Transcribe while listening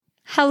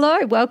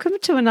Hello, welcome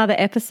to another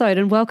episode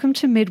and welcome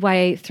to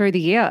midway through the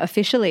year,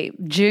 officially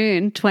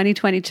June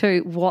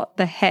 2022. What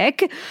the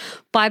heck?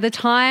 By the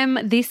time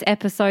this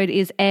episode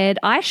is aired,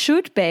 I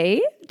should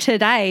be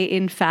today,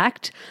 in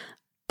fact,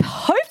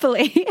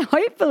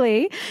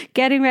 hopefully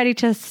getting ready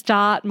to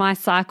start my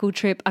cycle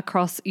trip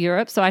across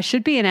Europe. So I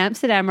should be in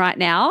Amsterdam right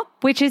now,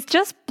 which is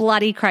just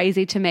bloody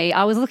crazy to me.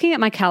 I was looking at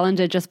my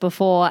calendar just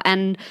before,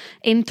 and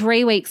in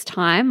 3 weeks'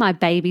 time, my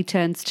baby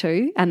turns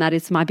 2, and that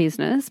is my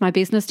business. My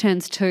business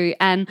turns 2.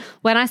 And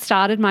when I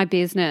started my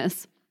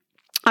business,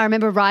 I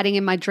remember writing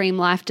in my dream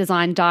life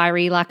design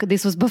diary, like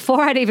this was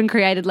before I'd even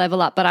created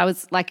Level Up, but I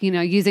was like,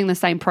 using the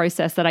same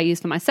process that I use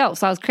for myself.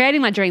 So I was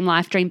creating my dream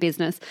life, dream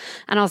business.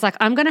 And I was like,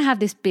 I'm going to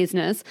have this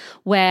business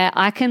where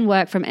I can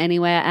work from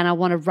anywhere and I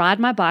want to ride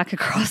my bike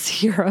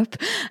across Europe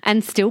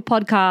and still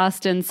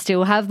podcast and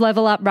still have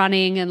Level Up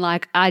running. And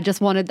like, I just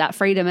wanted that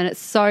freedom. And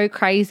it's so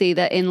crazy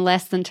that in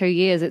less than 2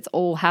 years, it's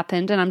all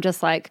happened. And I'm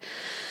just like,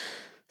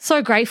 so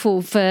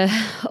grateful for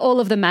all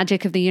of the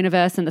magic of the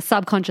universe and the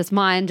subconscious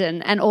mind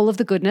and all of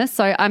the goodness.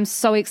 So I'm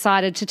so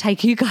excited to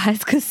take you guys,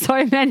 because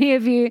so many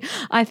of you,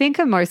 I think,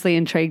 are mostly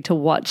intrigued to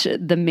watch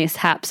the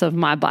mishaps of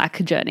my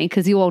bike journey,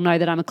 because you all know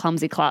that I'm a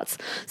clumsy klutz.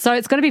 So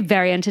it's going to be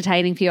very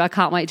entertaining for you. I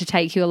can't wait to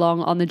take you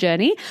along on the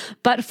journey.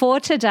 But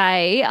for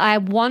today, I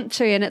want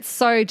to, and it's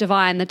so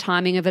divine, the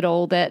timing of it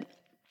all, that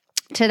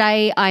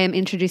today I am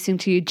introducing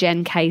to you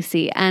Jen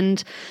Casey.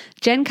 And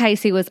Jen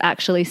Casey was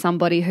actually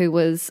somebody who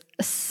was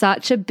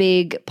such a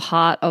big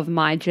part of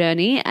my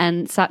journey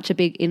and such a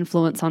big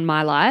influence on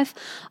my life.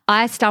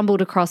 I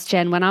stumbled across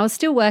Jen when I was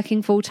still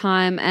working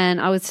full-time and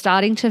I was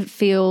starting to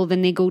feel the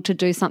niggle to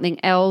do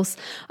something else.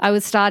 I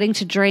was starting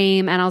to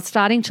dream and I was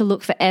starting to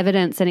look for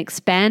evidence and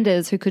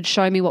expanders who could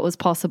show me what was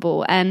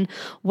possible. And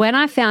when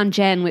I found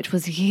Jen, which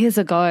was years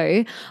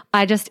ago,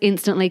 I just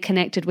instantly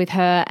connected with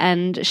her,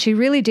 and she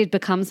really did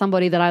become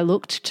somebody that I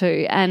looked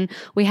to. And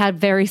we had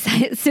very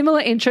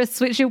similar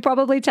interests, which you'll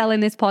probably tell in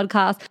this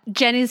podcast.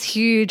 Jen is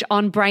huge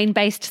on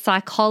brain-based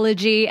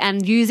psychology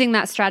and using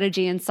that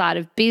strategy inside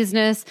of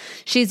business.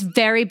 She's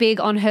very big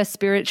on her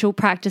spiritual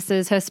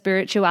practices, her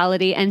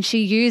spirituality, and she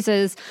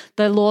uses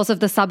the laws of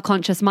the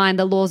subconscious mind,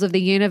 the laws of the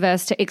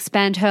universe, to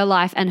expand her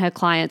life and her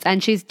clients.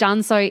 And she's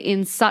done so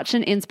in such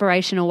an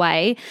inspirational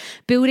way,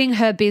 building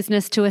her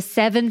business to a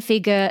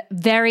 7-figure,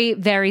 very,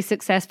 very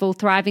successful,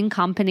 thriving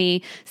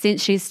company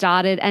since she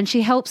started. And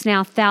she helps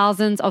now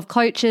thousands of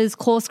coaches,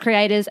 course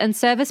creators, and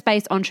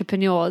service-based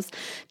entrepreneurs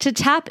to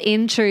tap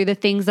into the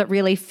things that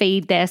really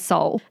feed their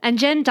soul. And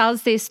Jen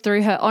does this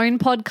through her own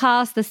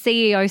podcast, the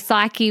CEO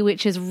Psyche,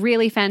 which is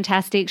really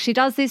fantastic. She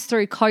does this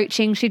through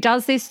coaching. She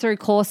does this through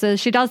courses.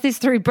 She does this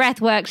through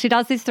breath work. She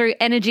does this through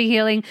energy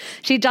healing.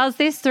 She does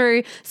this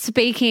through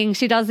speaking.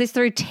 She does this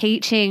through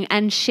teaching.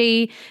 And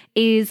she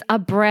is a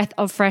breath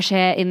of fresh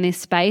air in this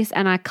space.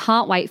 And I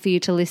can't wait for you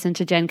to listen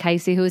to Jen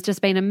Casey, who has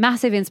just been a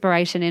massive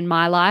inspiration in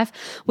my life.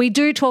 We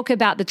do talk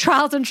about the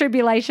trials and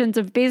tribulations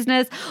of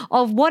business,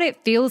 of what it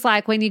feels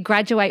like when you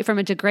graduate from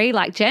a degree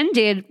like Jen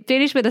did,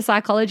 finished with a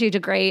psychology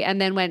degree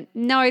and then went,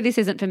 no, this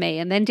isn't for me,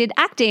 and then did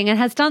acting and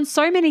has done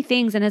so many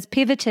things and has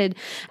pivoted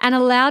and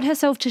allowed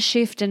herself to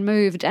shift and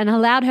moved and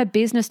allowed her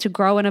business to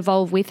grow and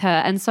evolve with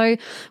her. And so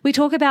we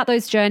talk about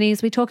those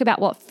journeys. We talk about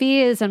what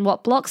fears and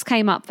what blocks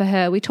came up for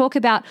her. We talk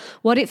about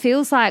what it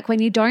feels like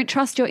when you don't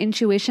trust your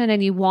intuition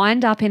and you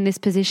wind up in this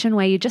position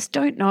where you just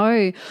don't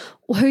know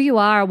who you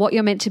are or what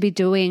you're meant to be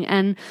doing.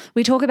 And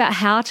we talk about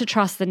how to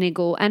trust the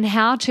niggle and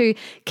how to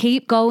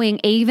keep going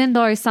even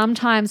though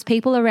sometimes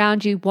people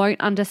around you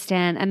won't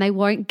understand and they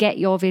won't get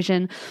your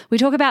vision. We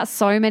talk about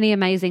so many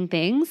amazing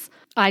things.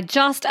 I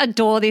just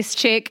adore this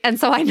chick. And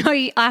so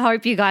I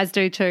hope you guys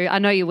do too. I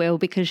know you will,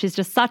 because she's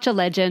just such a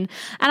legend.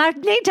 And I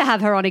need to have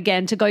her on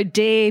again to go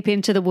deep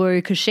into the woo,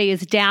 because she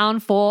is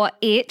down for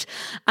it.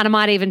 And I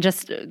might even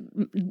just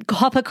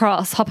hop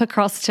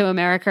across to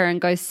America and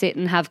go sit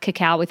and have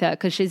cacao with her,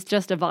 because she's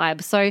just a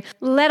vibe. So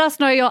let us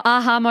know your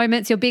aha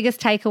moments, your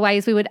biggest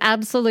takeaways. We would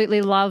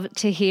absolutely love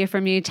to hear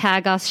from you.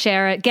 Tag us,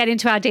 share it, get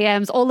into our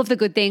DMs, all of the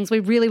good things.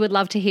 We really would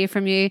love to hear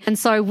from you. And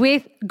so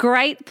with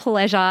great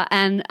pleasure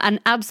and an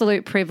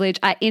absolute privilege,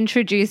 I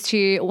introduce to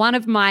you one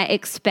of my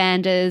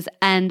expanders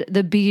and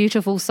the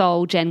beautiful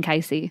soul, Jen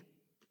Casey.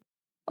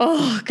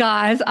 Oh,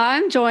 guys,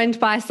 I'm joined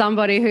by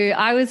somebody who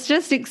I was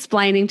just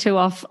explaining to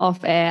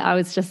off air. I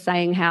was just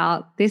saying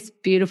how this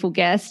beautiful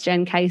guest,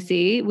 Jen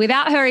Casey,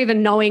 without her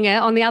even knowing it,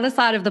 on the other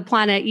side of the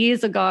planet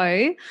years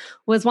ago,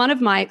 was one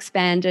of my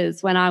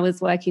expanders when I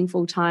was working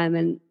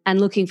full-time and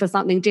looking for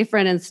something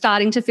different and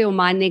starting to feel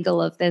my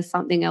niggle of there's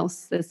something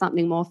else, there's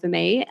something more for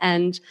me.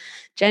 And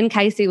Jen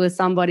Casey was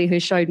somebody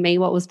who showed me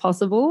what was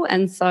possible.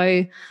 And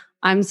so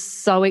I'm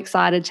so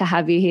excited to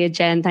have you here,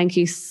 Jen. Thank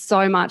you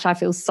so much. I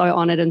feel so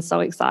honored and so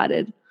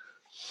excited.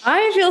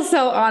 I feel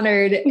so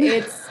honored.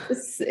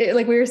 It's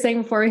like we were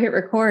saying before we hit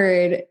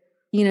record,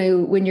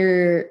 when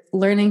you're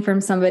learning from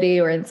somebody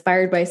or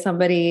inspired by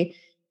somebody,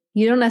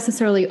 you don't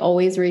necessarily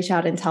always reach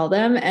out and tell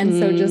them. And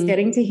so just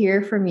getting to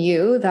hear from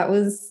you, that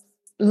was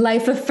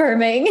life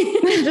affirming,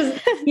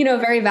 just,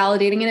 very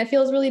validating. And it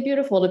feels really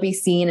beautiful to be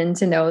seen and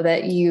to know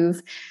that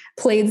you've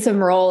played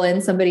some role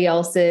in somebody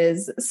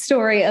else's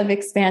story of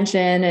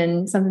expansion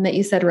and something that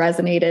you said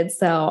resonated.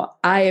 So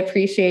I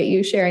appreciate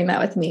you sharing that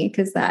with me,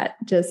 because that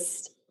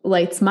just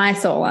lights my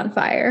soul on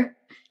fire.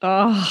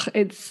 Oh,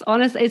 it's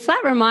honest. It's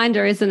that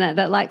reminder, isn't it?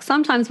 That like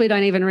sometimes we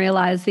don't even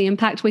realize the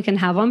impact we can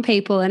have on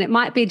people. And it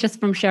might be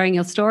just from sharing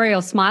your story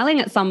or smiling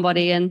at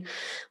somebody. And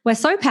we're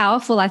so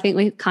powerful. I think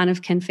we kind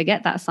of can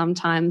forget that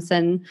sometimes.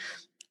 And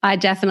I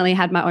definitely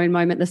had my own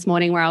moment this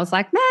morning where I was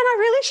like, man, I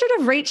really should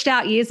have reached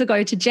out years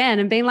ago to Jen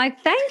and been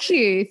like, thank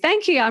you.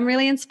 I'm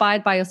really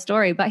inspired by your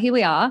story. But here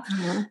we are.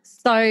 Mm-hmm.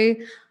 So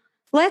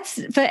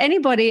for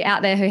anybody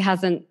out there who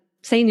hasn't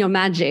seen your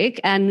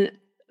magic, and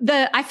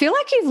I feel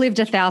like you've lived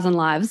 1,000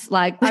 lives.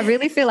 Like, I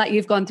really feel like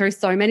you've gone through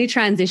so many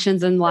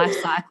transitions and life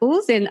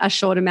cycles in a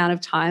short amount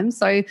of time.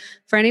 So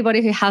for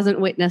anybody who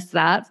hasn't witnessed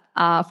that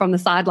from the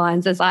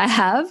sidelines as I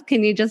have,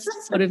 can you just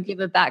sort of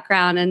give a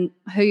background and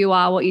who you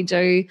are, what you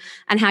do,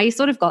 and how you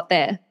sort of got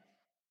there?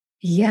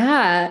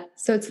 Yeah.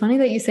 So it's funny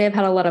that you say I've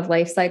had a lot of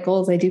life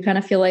cycles. I do kind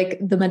of feel like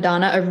the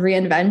Madonna of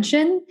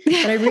reinvention.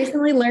 But I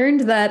recently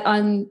learned that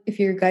if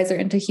you guys are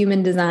into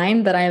human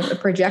design, that I am a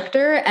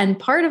projector. And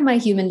part of my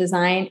human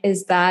design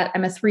is that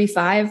I'm a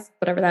 3/5,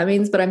 whatever that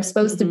means, but I'm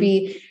supposed to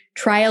be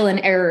trial and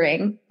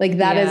erroring. Like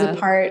that is a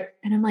part.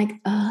 And I'm like,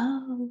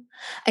 oh,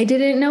 I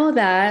didn't know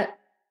that.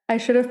 I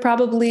should have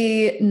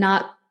probably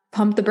not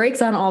pumped the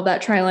brakes on all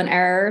that trial and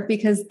error,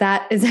 because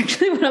that is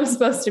actually what I'm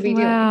supposed to be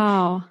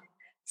doing.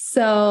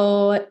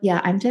 So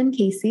yeah, I'm Jen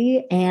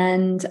Casey,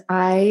 and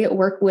I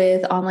work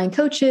with online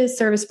coaches,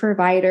 service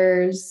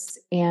providers,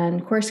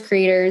 and course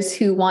creators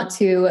who want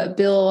to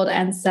build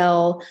and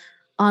sell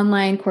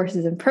online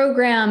courses and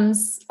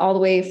programs, all the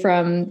way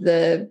from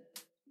the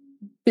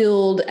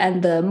build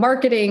and the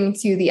marketing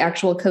to the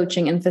actual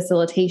coaching and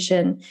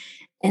facilitation.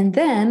 And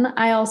then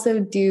I also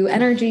do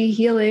energy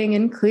healing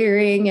and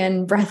clearing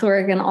and breath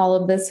work and all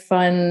of this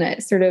fun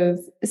sort of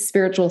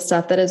spiritual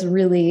stuff that has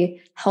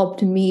really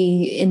helped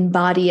me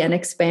embody and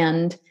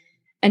expand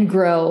and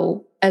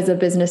grow as a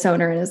business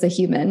owner and as a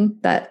human,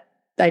 that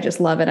I just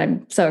love and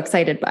I'm so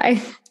excited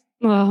by.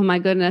 Oh my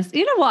goodness.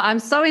 You know what? I'm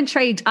so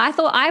intrigued. I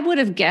thought I would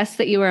have guessed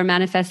that you were a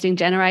manifesting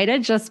generator,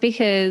 just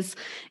because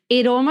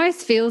it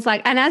almost feels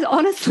like, and as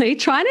honestly,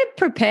 trying to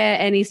prepare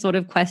any sort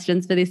of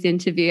questions for this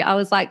interview, I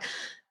was like,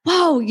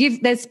 whoa,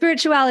 there's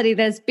spirituality,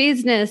 there's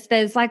business,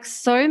 there's like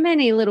so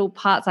many little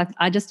parts.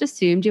 I just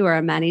assumed you were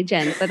a Manny,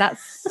 Jen. So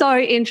that's so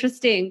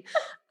interesting.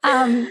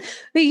 But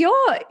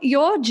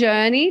your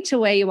journey to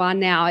where you are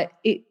now,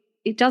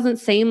 it doesn't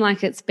seem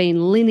like it's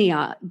been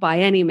linear by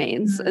any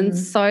means. Mm-hmm. And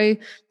so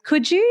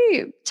could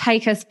you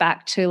take us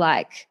back to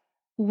like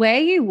where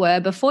you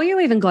were before you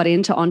even got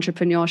into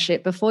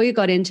entrepreneurship, before you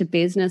got into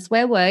business?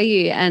 Where were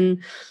you,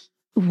 and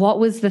what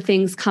was the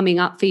things coming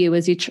up for you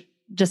as you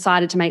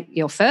decided to make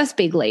your first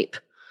big leap?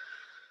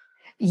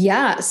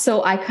 Yeah.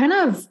 So I kind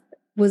of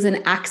was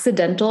an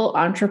accidental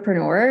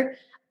entrepreneur.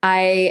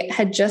 I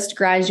had just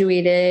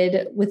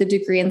graduated with a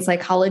degree in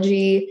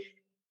psychology,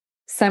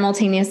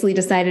 simultaneously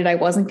decided I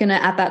wasn't going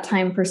to at that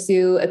time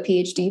pursue a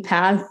PhD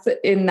path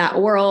in that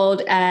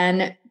world,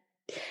 and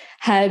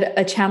had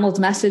a channeled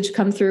message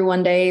come through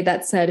one day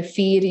that said,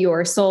 feed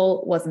your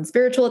soul. Wasn't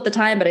spiritual at the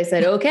time, but I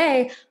said,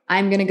 okay,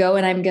 I'm going to go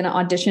and I'm going to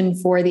audition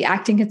for the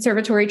acting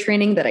conservatory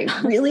training that I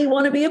really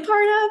want to be a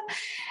part of.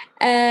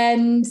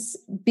 And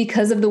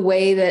because of the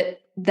way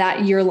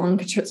that year-long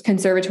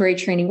conservatory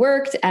training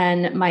worked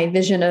and my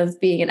vision of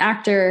being an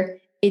actor,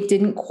 it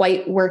didn't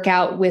quite work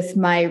out with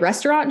my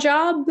restaurant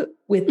job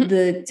with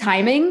the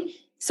timing.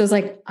 So I was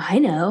like, I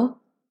know.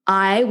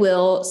 I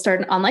will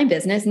start an online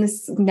business in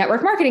this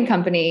network marketing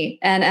company.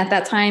 And at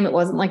that time, it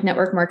wasn't like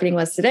network marketing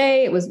was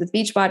today. It was with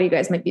Beachbody. You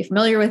guys might be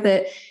familiar with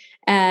it.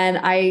 And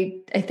I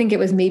think it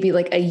was maybe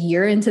like a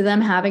year into them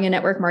having a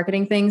network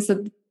marketing thing.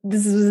 So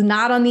this was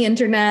not on the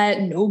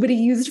internet. Nobody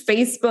used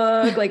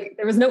Facebook. Like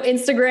there was no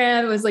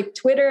Instagram. It was like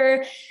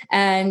Twitter.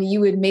 And you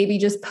would maybe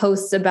just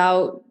post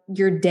about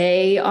your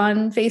day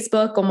on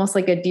Facebook, almost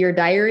like a Dear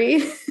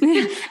Diary.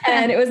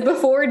 And it was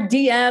before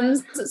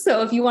DMs.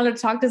 So if you wanted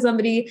to talk to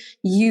somebody,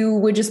 you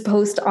would just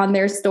post on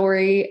their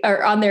story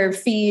or on their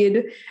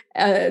feed,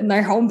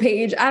 their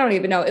homepage. I don't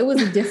even know. It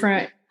was a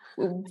different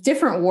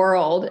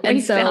world.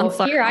 And so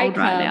here I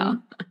come. Right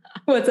now.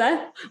 What's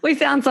that? We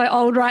sound so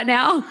old right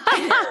now.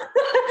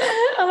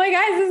 Oh my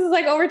gosh, this is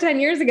like over 10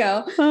 years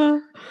ago.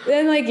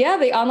 And like, yeah,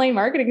 the online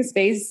marketing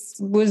space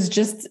was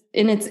just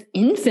in its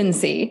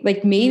infancy.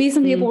 Like maybe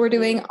some people were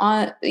doing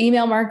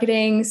email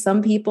marketing.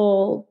 Some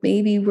people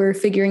maybe were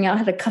figuring out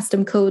how to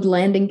custom code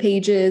landing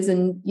pages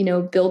and,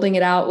 building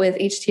it out with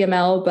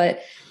HTML,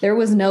 but there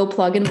was no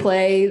plug and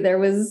play. There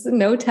was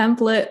no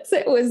templates.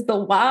 It was the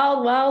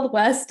wild, wild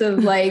west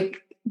of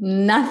like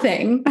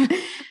nothing.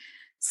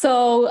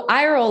 So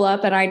I roll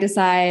up and I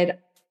decide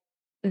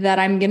that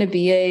I'm going to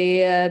be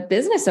a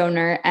business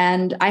owner.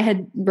 And I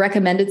had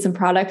recommended some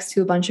products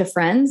to a bunch of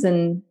friends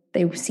and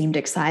they seemed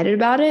excited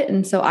about it.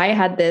 And so I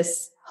had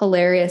this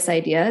hilarious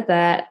idea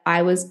that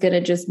I was going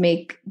to just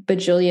make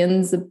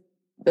bajillions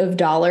of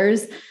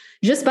dollars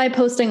just by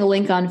posting a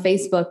link on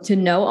Facebook to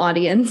no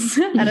audience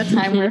at a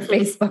time where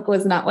Facebook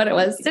was not what it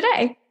was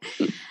today.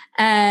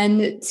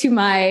 And to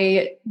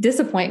my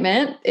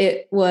disappointment,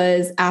 it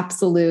was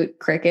absolute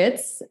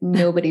crickets.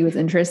 Nobody was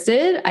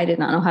interested. I did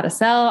not know how to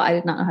sell. I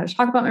did not know how to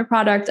talk about my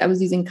product. I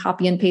was using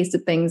copy and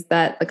pasted things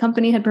that the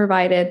company had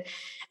provided.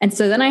 And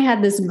so then I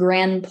had this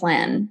grand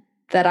plan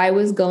that I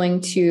was going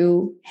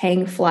to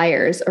hang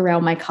flyers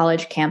around my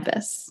college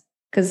campus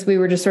because we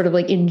were just sort of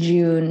like in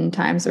June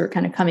time. So we're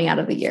kind of coming out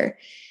of the year.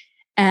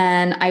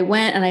 And I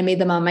went and I made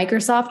them on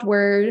Microsoft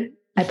Word.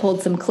 I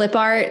pulled some clip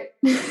art.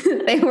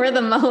 They were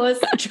the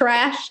most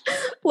trash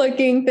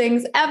looking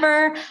things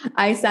ever.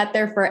 I sat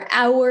there for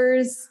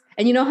hours.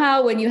 And you know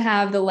how when you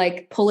have the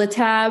like pull a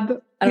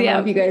tab, I don't know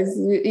if you guys,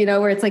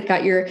 where it's like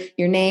got your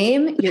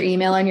name, your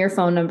email, and your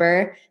phone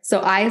number.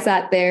 So I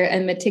sat there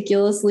and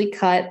meticulously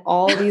cut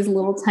all these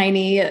little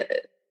tiny,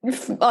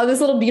 all this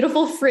little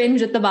beautiful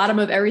fringe at the bottom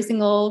of every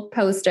single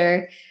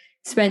poster.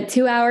 Spent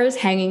 2 hours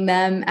hanging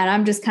them, and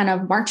I'm just kind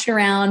of marching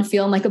around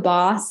feeling like a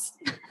boss.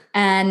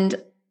 And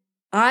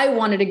I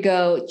wanted to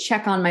go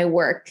check on my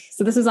work.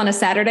 So this was on a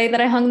Saturday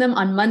that I hung them.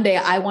 On Monday,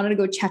 I wanted to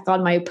go check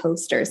on my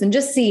posters and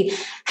just see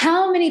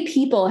how many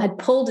people had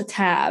pulled a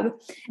tab.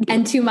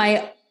 And to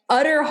my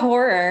utter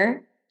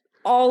horror,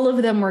 all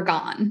of them were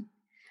gone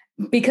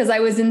because I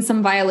was in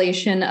some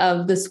violation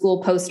of the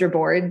school poster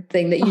board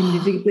thing that you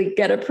need to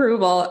get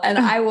approval. And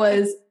I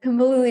was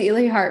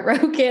completely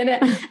heartbroken.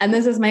 And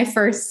this is my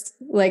first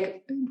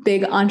like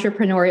big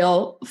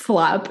entrepreneurial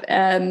flop.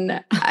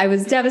 And I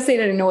was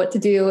devastated. I didn't know what to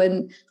do.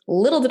 And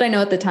little did I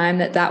know at the time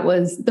that that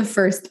was the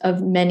first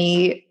of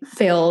many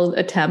failed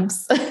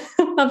attempts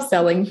of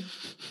selling.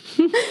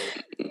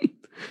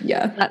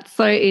 Yeah. That's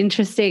so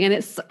interesting.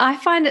 And I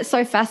find it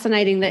so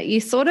fascinating that you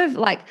sort of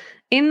like,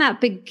 in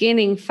that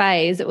beginning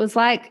phase, it was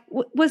like,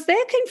 was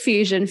there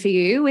confusion for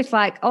you with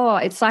like, oh,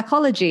 it's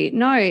psychology?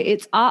 No,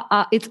 it's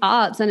art, it's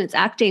arts and it's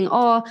acting.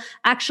 Or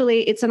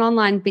actually, it's an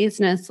online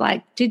business.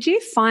 Like, did you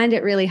find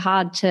it really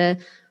hard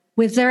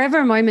was there ever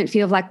a moment for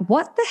you of like,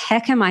 what the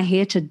heck am I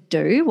here to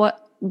do?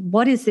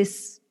 What is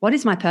this? What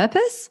is my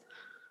purpose?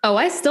 Oh,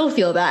 I still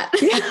feel that.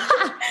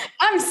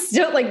 I'm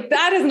still like,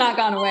 that has not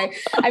gone away.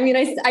 I mean,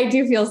 I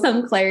do feel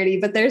some clarity,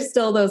 but there's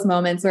still those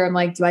moments where I'm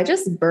like, do I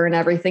just burn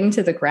everything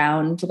to the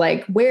ground?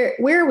 Like, where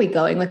are we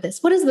going with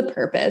this? What is the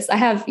purpose? I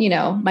have,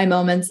 my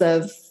moments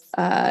of,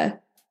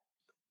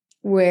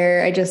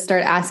 where I just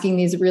start asking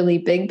these really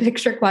big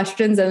picture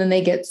questions and then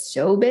they get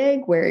so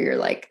big where you're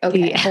like,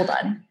 okay, hold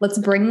on, let's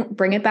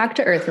bring it back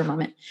to earth for a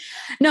moment.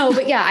 No,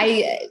 but yeah,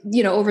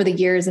 over the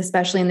years,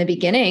 especially in the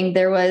beginning,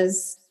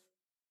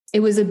 it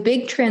was a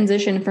big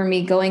transition for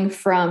me going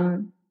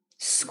from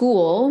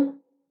school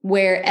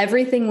where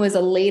everything was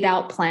a laid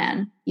out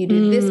plan. You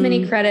do this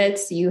many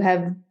credits, you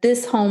have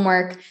this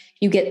homework,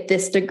 you get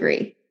this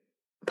degree,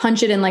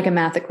 punch it in like a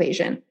math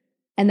equation.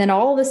 And then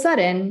all of a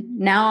sudden,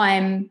 now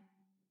I'm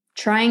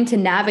trying to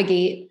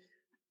navigate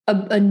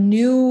a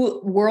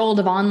new world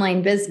of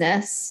online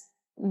business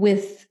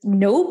with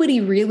nobody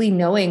really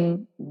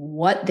knowing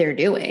what they're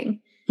doing.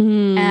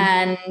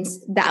 And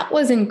that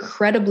was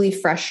incredibly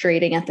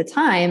frustrating at the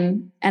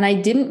time. And I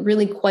didn't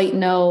really quite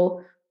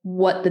know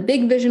what the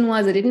big vision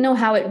was. I didn't know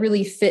how it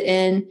really fit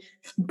in.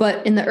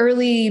 But in the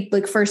early,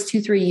 first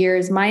 2-3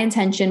 years, my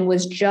intention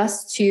was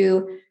just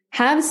to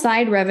have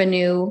side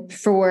revenue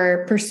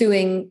for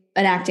pursuing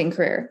an acting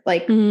career.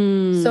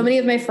 So many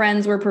of my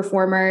friends were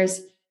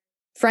performers,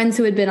 friends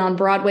who had been on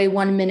Broadway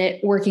 1 minute,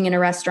 working in a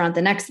restaurant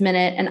the next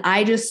minute. And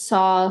I just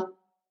saw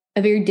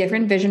a very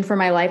different vision for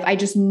my life. I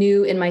just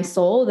knew in my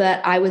soul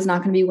that I was not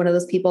going to be one of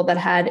those people that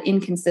had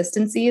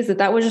inconsistencies,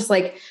 that was just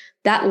like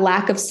that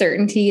lack of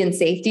certainty and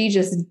safety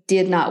just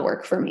did not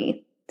work for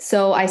me.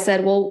 So I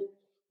said, well,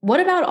 what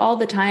about all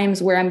the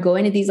times where I'm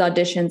going to these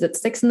auditions at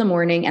 6 a.m.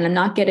 and I'm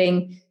not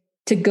getting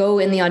to go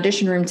in the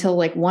audition room till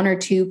 1 or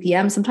 2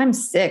 p.m.,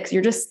 sometimes 6,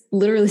 you're just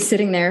literally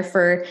sitting there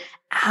for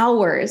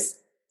hours.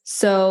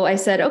 So I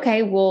said,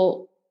 okay,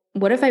 well,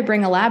 what if I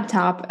bring a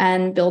laptop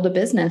and build a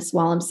business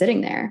while I'm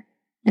sitting there?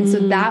 And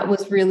so that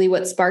was really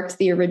what sparked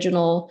the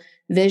original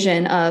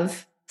vision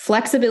of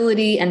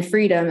flexibility and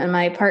freedom. And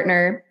my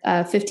partner,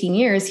 15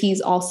 years,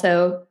 he's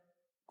also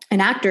an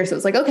actor. So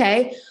it's like,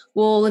 okay,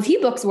 well, if he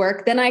books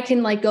work, then I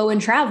can go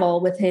and travel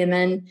with him.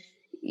 And,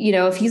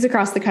 if he's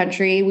across the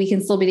country, we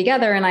can still be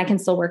together and I can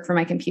still work from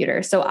my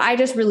computer. So I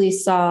just really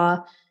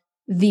saw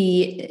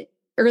the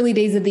early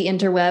days of the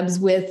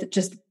interwebs with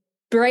just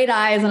bright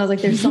eyes. And I was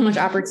like, there's so much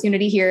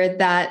opportunity here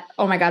that,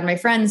 oh my God, my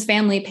friends,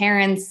 family,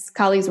 parents,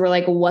 colleagues were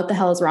like, what the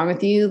hell is wrong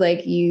with you?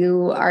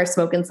 You are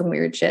smoking some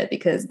weird shit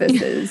because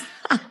this is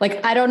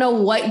I don't know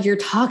what you're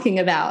talking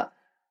about.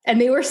 And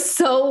they were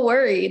so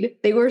worried.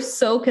 They were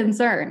so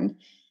concerned.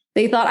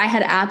 They thought I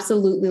had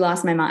absolutely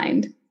lost my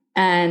mind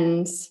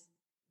and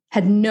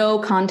had no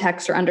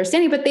context or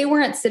understanding, but they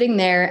weren't sitting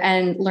there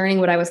and learning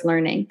what I was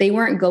learning. They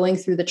weren't going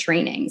through the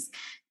trainings.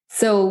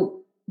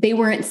 So they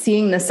weren't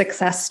seeing the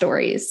success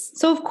stories.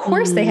 So of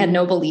course they had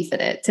no belief in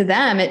it. To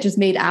them, it just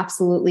made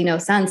absolutely no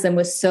sense and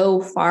was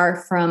so far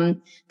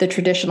from the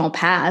traditional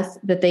path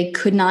that they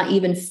could not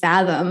even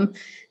fathom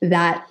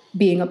that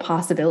being a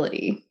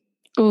possibility.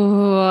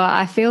 Oh,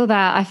 I feel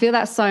that. I feel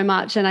that so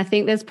much. And I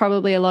think there's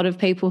probably a lot of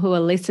people who are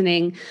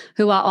listening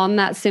who are on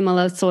that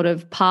similar sort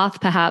of path,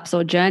 perhaps,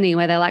 or journey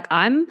where they're like,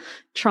 I'm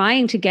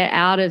trying to get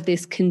out of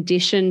this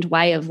conditioned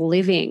way of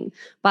living.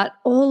 But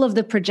all of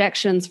the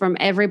projections from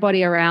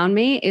everybody around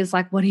me is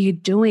like, what are you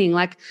doing?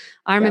 Like,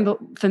 I remember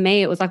for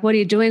me, it was like, what are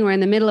you doing? We're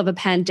in the middle of a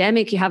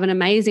pandemic. You have an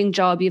amazing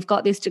job. You've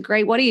got this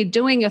degree. What are you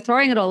doing? You're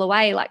throwing it all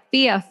away. Like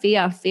fear,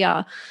 fear,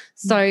 fear.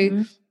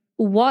 So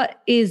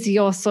what is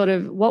your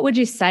what would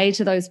you say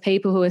to those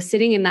people who are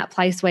sitting in that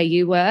place where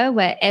you were,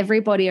 where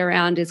everybody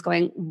around is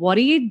going, what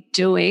are you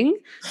doing?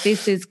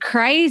 This is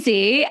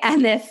crazy.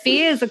 And their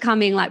fears are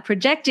coming, like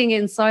projecting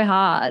in so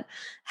hard.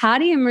 How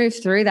do you move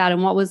through that?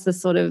 And what was the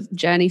sort of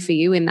journey for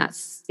you in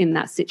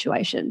that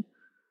situation?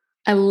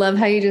 I love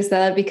how you just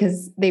said that,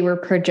 because they were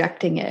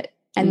projecting it,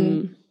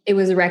 and it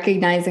was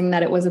recognizing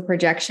that it was a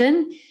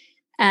projection.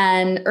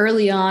 And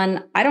early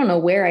on, I don't know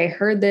where I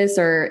heard this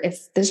or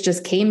if this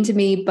just came to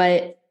me,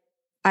 but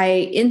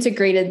I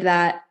integrated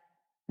that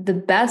the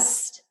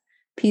best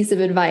piece of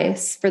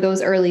advice for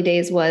those early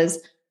days was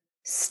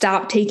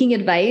stop taking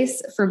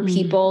advice from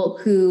people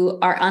who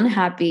are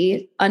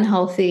unhappy,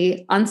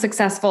 unhealthy,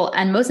 unsuccessful,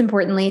 and most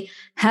importantly,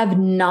 have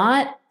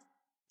not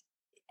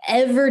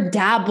ever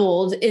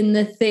dabbled in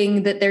the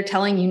thing that they're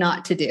telling you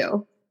not to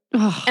do.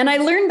 Oh. And I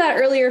learned that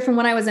earlier from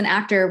when I was an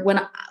actor.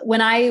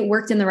 When I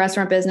worked in the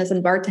restaurant business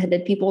and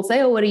bartended, people would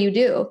say, oh, what do you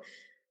do?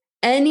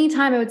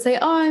 Anytime I would say,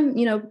 oh, I'm,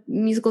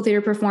 musical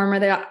theater performer,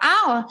 they go,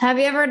 oh, have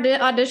you ever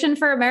auditioned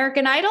for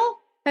American Idol?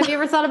 Have you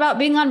ever thought about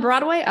being on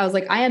Broadway? I was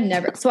like, I am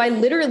never. So I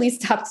literally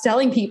stopped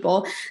telling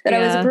people that I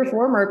was a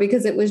performer,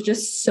 because it was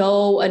just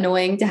so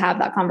annoying to have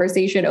that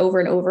conversation over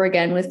and over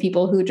again with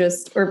people who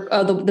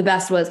the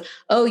best was,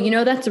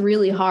 oh, that's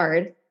really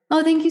hard.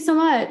 Oh, thank you so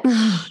much.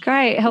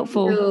 Great.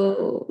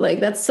 Helpful.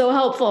 Like, that's so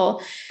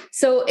helpful.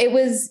 So it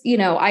was,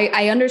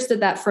 I understood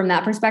that from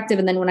that perspective.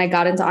 And then when I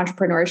got into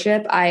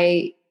entrepreneurship,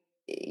 I,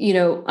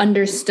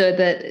 understood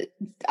that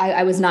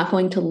I was not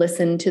going to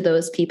listen to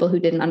those people who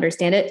didn't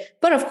understand it.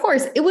 But of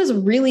course, it was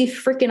really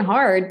freaking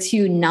hard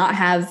to not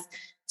have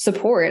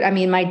support. I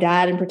mean, my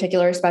dad in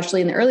particular,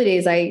 especially in the early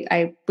days,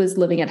 I was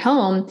living at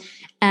home,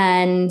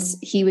 and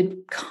he would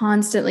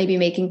constantly be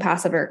making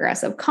passive or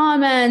aggressive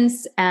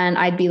comments. And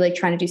I'd be like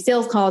trying to do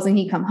sales calls, and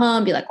he'd come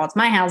home, be like, well, it's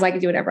my house. I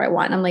can do whatever I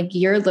want. And I'm like,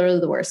 you're literally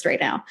the worst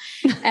right now.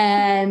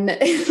 And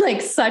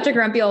like such a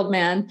grumpy old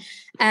man,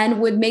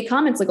 and would make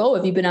comments like, oh,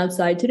 have you been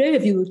outside today?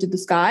 Have you looked at the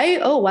sky?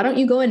 Oh, why don't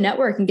you go and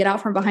network and get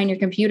out from behind your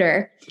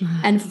computer?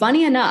 And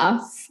funny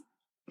enough,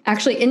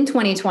 actually in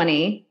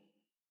 2020,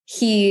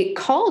 he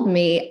called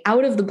me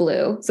out of the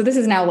blue. So this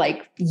is now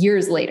like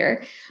years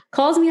later,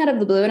 calls me out of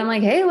the blue. And I'm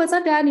like, hey, what's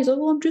up, Dad? And he's like,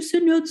 well, I'm just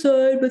sitting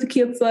outside by the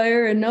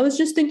campfire, and I was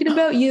just thinking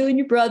about you and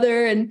your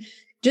brother. And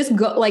just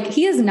go, like,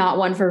 he is not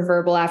one for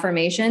verbal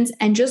affirmations,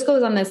 and just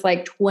goes on this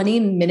like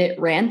 20-minute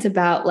rant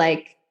about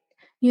like,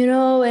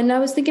 and I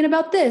was thinking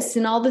about this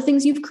and all the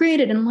things you've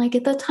created. And I'm like,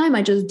 at that time,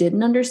 I just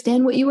didn't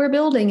understand what you were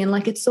building. And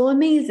like, it's so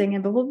amazing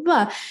and blah, blah,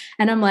 blah.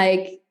 And I'm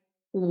like,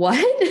 what?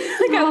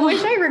 Like, I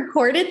wish I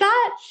recorded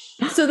that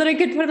so that I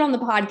could put it on the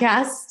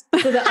podcast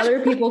so that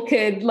other people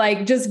could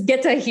like just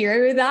get to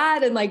hear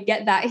that and like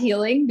get that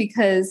healing,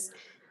 because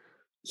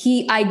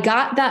I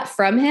got that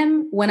from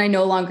him when I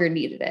no longer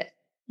needed it.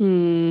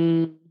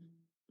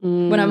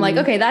 When I'm like,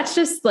 okay, that's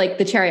just like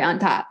the cherry on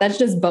top. That's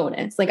just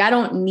bonus. Like, I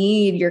don't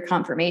need your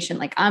confirmation.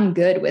 Like, I'm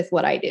good with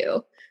what I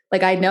do.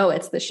 Like, I know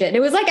it's the shit. And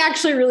it was like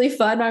actually really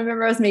fun. I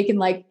remember I was making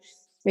like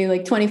maybe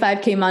like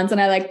 25K months, and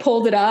I like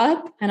pulled it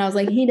up, and I was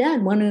like, hey,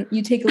 Dad, why don't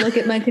you take a look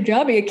at my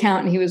Kajabi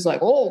account? And he was like,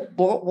 oh,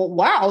 well,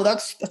 wow,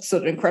 that's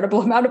an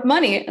incredible amount of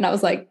money. And I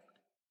was like,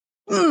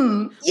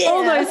 yeah.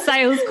 All those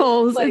sales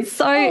calls. Like, it's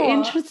so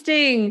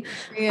interesting.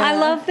 Yeah. I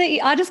love that.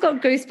 I just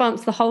got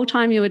goosebumps the whole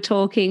time you were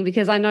talking,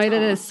 because I know that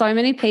there's so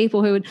many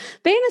people who would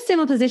be in a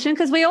similar position,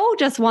 because we all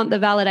just want the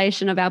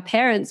validation of our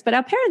parents, but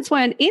our parents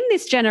weren't in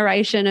this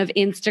generation of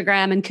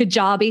Instagram and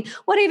Kajabi.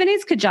 What even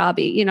is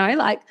Kajabi?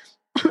 Like,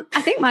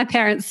 I think my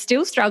parents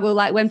still struggle.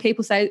 Like when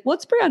people say,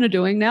 what's Brianna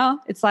doing now?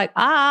 It's like,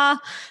 I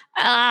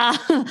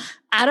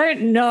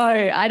don't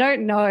know. I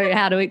don't know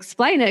how to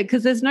explain it,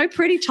 because there's no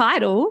pretty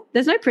title.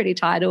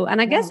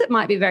 And I guess it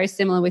might be very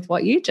similar with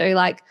what you do.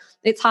 Like,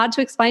 it's hard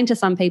to explain to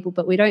some people,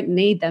 but we don't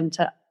need them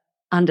to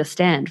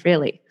understand,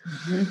 really.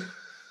 Mm-hmm.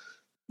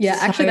 Yeah,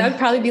 actually, that would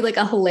probably be like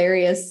a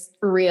hilarious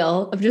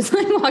reel of just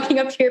like walking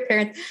up to your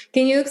parents.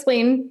 Can you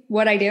explain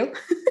what I do?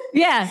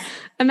 Yeah.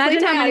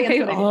 Imagine how many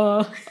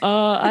people,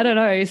 I don't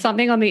know,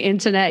 something on the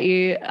internet,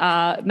 you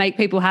make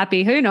people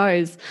happy. Who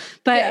knows?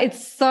 But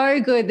it's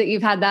so good that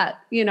you've had that,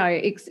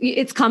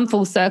 it's come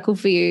full circle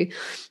for you.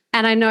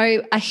 And I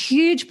know a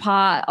huge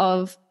part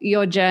of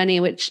your journey,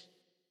 which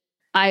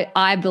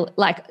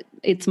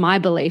it's my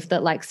belief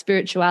that like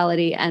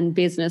spirituality and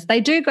business,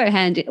 they do go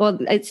hand in, or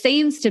it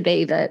seems to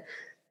be that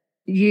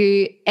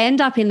you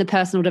end up in the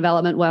personal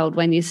development world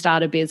when you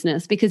start a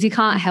business because you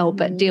can't help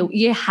but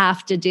you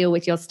have to deal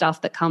with your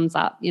stuff that comes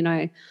up,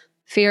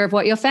 fear of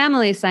what your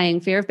family is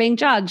saying, fear of being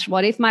judged.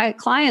 What if my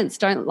clients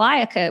don't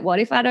like it? What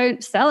if I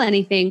don't sell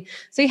anything?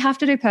 So you have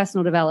to do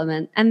personal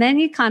development. And then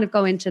you kind of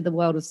go into the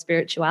world of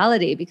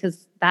spirituality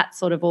because that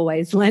sort of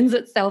always lends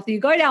itself. You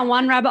go down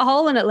one rabbit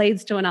hole and it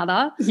leads to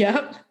another.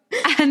 Yep.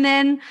 And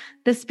then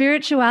the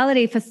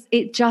spirituality,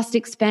 it just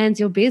expands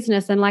your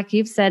business. And like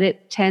you've said,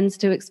 it tends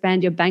to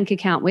expand your bank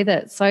account with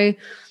it. So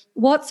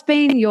what's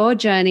been your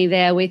journey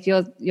there with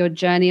your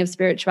journey of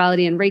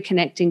spirituality and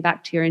reconnecting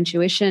back to your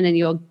intuition and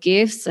your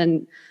gifts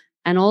and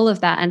all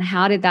of that? And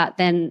how did that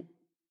then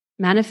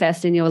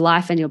manifest in your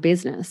life and your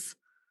business?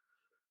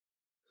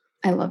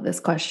 I love this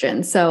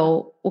question.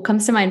 So what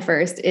comes to mind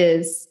first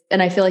is,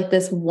 and I feel like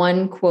this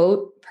one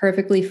quote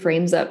perfectly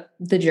frames up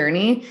the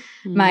journey.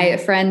 My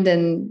friend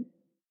and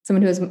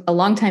someone who was a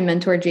longtime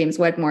mentor, James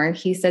Wedmore,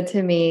 he said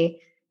to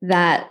me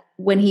that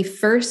when he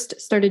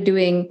first started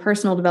doing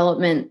personal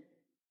development,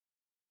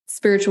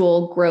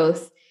 spiritual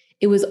growth,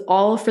 it was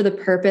all for the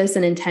purpose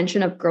and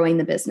intention of growing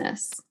the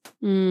business.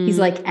 He's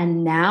like,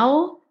 and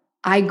now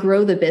I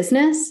grow the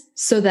business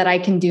so that I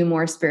can do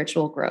more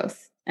spiritual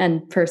growth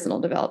and personal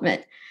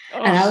development.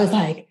 Oh. And I was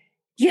like,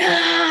 yeah,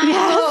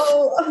 yes.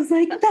 I was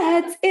like,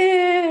 that's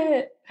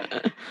it.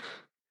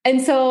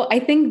 And so I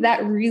think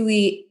that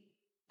really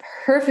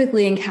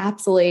perfectly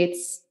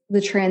encapsulates the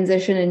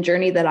transition and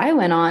journey that I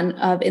went on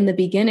of in the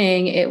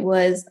beginning. It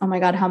was, oh my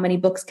God, how many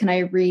books can I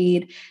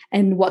read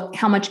and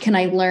how much can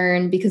I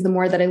learn? Because the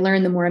more that I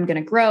learn, the more I'm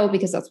going to grow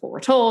because that's what we're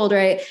told.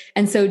 Right.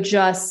 And so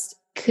just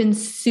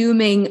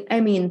consuming,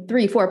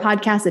 3-4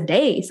 podcasts a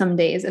day, some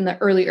days in the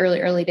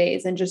early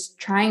days, and just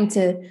trying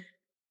to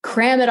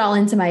cram it all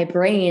into my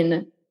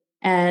brain.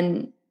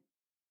 And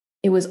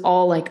it was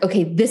all like,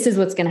 okay, this is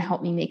what's going to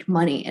help me make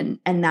money.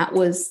 And that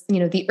was,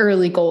 the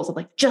early goals of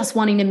like, just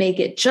wanting to make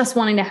it, just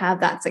wanting to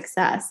have that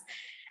success.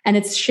 And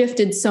it's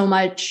shifted so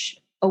much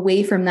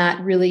away from that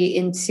really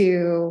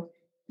into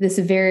this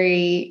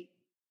very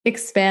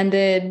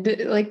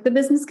expanded, like the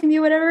business can be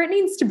whatever it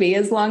needs to be,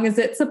 as long as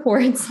it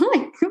supports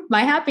like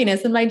my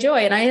happiness and my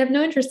joy. And I have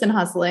no interest in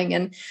hustling.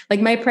 And like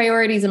my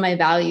priorities and my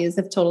values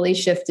have totally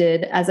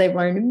shifted as I've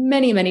learned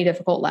many, many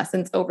difficult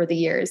lessons over the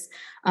years.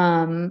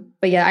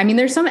 But yeah,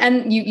 there's some,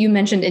 and you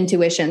mentioned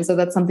intuition. So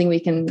that's something we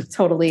can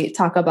totally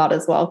talk about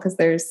as well. Cause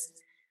there's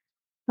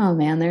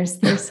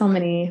so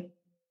many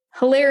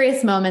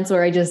hilarious moments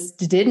where I just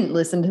didn't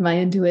listen to my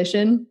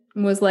intuition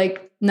and was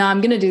like, no, I'm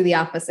going to do the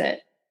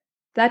opposite.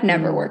 That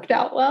never worked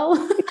out well.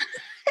 What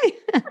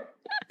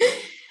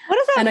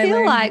does that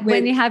feel like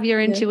when you have your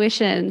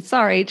intuition?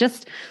 Sorry,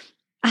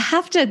 I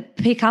have to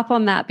pick up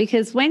on that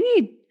because when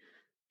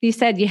you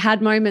said you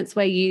had moments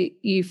where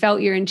you felt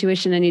your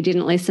intuition and you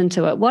didn't listen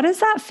to it. What does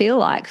that feel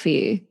like for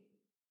you?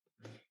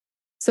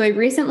 So I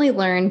recently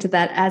learned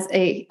that as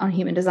on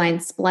Human Design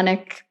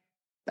splenic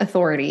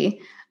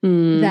authority,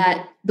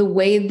 that the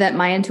way that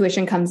my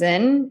intuition comes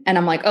in, and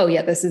I'm like, oh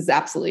yeah, this is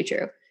absolutely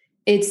true.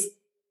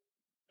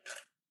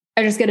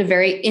 I just get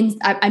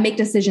I make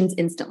decisions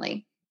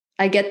instantly.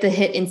 I get the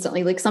hit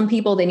instantly. Like some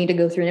people, they need to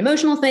go through an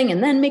emotional thing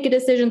and then make a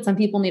decision. Some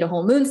people need a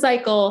whole moon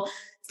cycle.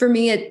 For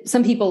me,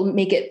 some people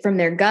make it from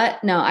their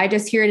gut. No, I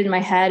just hear it in my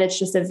head. It's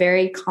just a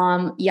very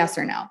calm yes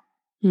or no.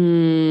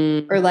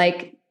 Or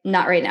like,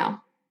 not right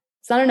now.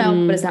 It's not a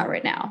no, but it's not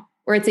right now.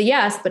 Or it's a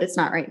yes, but it's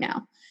not right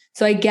now.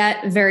 So I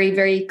get very,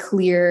 very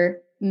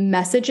clear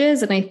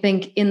messages. And I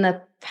think in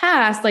the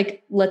past,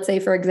 like, let's say,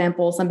 for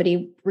example,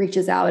 somebody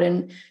reaches out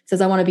and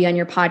says, I want to be on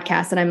your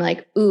podcast. And I'm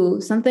like, ooh,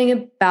 something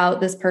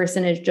about this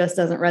person just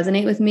doesn't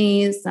resonate with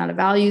me. It's not a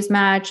values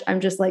match.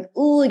 I'm just like,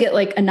 ooh, I get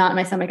like a knot in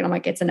my stomach. And I'm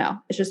like, it's a no.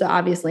 It's just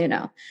obviously a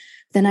no.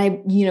 Then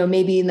I,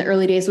 maybe in the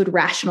early days would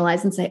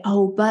rationalize and say,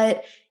 oh,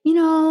 but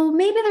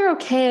maybe they're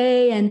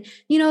okay. And,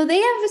 they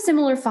have a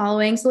similar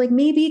following. So like,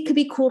 maybe it could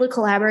be cool to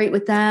collaborate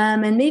with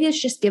them and maybe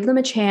it's just give them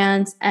a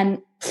chance.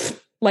 And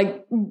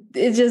like,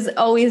 it just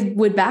always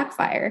would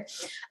backfire.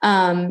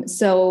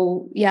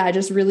 So yeah,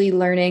 just really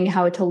learning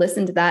how to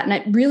listen to that. And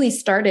it really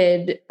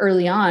started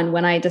early on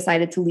when I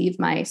decided to leave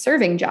my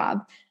serving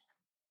job.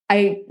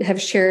 I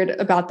have shared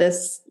about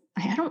this.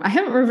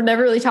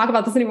 Never really talk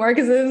about this anymore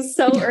because it was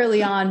so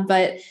early on,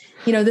 but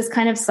this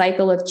kind of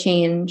cycle of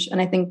change. And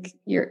I think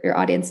your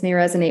audience may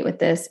resonate with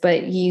this,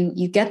 but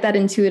you get that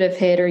intuitive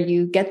hit or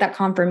you get that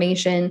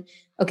confirmation.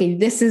 Okay,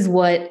 this is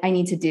what I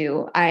need to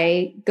do.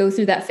 I go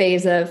through that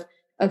phase of,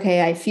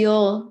 okay, I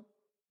feel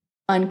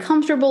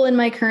uncomfortable in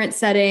my current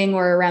setting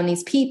or around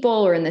these people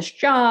or in this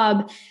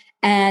job.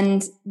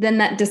 And then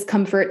that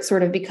discomfort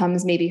sort of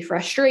becomes maybe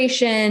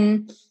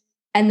frustration.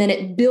 And then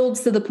it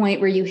builds to the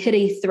point where you hit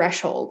a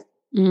threshold.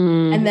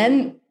 And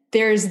then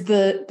there's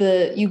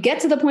you get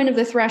to the point of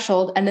the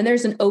threshold and then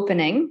there's an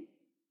opening.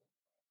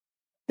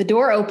 The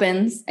door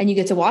opens and you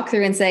get to walk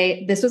through and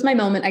say, this was my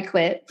moment. I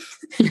quit.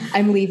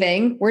 I'm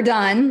leaving. We're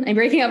done. I'm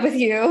breaking up with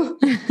you.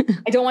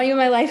 I don't want you in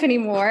my life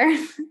anymore.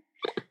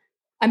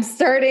 I'm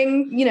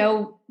starting,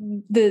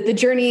 the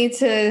journey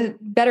to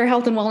better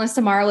health and wellness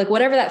tomorrow, like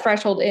whatever that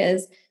threshold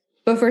is.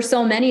 But for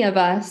so many of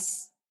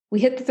us, we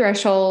hit the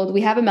threshold,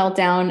 we have a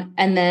meltdown,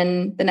 and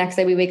then the next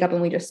day we wake up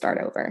and we just start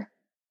over.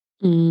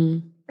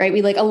 Right?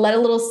 We like let a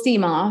little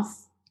steam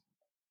off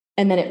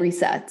and then it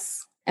resets.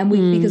 And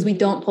because we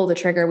don't pull the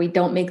trigger, we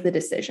don't make the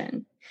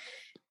decision.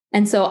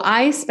 And so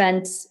I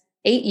spent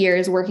 8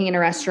 years working in a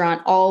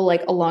restaurant, all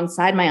like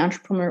alongside my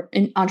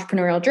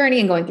entrepreneurial journey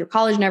and going through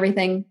college and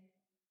everything.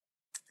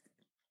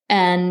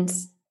 And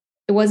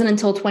it wasn't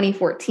until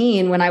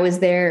 2014 when I was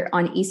there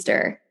on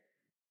Easter.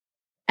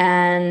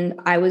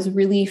 And I was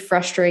really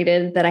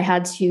frustrated that I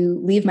had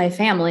to leave my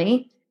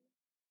family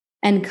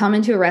and come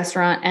into a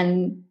restaurant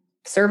and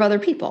serve other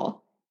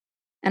people.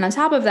 And on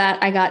top of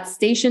that, I got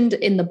stationed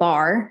in the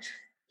bar.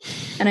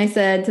 And I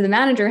said to the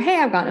manager, hey,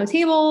 I've got no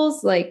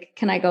tables. Like,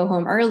 can I go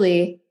home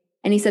early?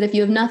 And he said, if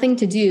you have nothing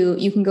to do,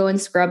 you can go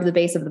and scrub the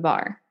base of the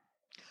bar.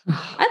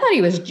 I thought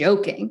he was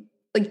joking.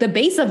 Like the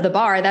base of the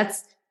bar,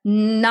 that's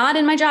not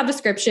in my job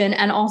description.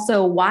 And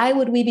also, why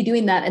would we be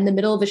doing that in the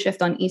middle of a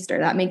shift on Easter?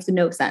 That makes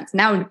no sense.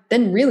 Now,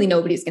 then really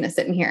nobody's going to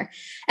sit in here.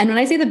 And when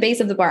I say the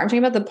base of the bar, I'm talking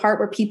about the part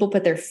where people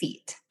put their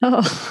feet.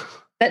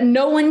 That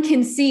no one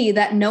can see,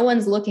 that no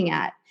one's looking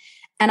at.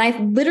 And I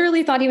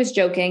literally thought he was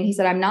joking. He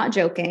said, I'm not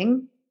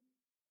joking.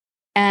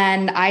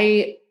 And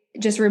I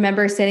just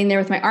remember sitting there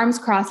with my arms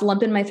crossed,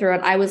 lump in my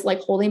throat. I was like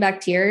holding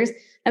back tears.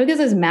 Not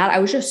because I was mad. I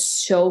was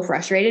just so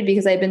frustrated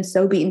because I'd been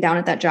so beaten down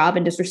at that job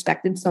and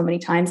disrespected so many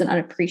times and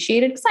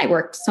unappreciated because I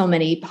worked so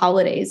many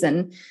holidays.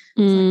 And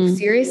like,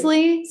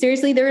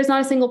 seriously, there is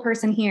not a single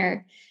person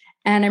here.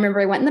 And I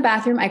remember I went in the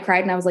bathroom, I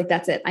cried, and I was like,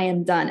 that's it. I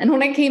am done. And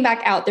when I came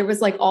back out, there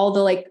was like all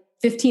the like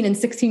 15 and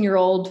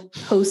 16-year-old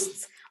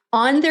hosts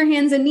on their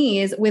hands and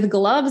knees with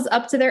gloves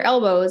up to their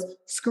elbows,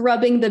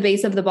 scrubbing the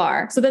base of the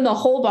bar. So then the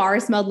whole bar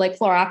smelled like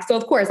Clorox. So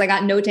of course I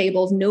got no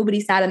tables. Nobody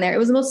sat in there. It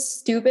was the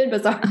most stupid,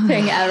 bizarre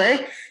thing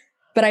ever.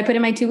 But I put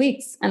in my 2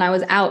 weeks and I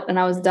was out and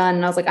I was done.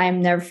 And I was like, I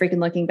am never freaking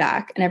looking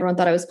back. And everyone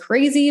thought I was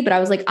crazy, but I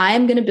was like, I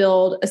am going to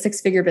build a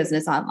 6-figure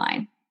business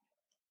online.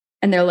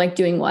 And they're like,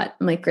 doing what?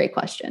 I'm like, great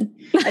question.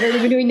 I'd already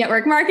been doing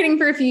network marketing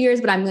for a few years,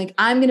 but I'm like,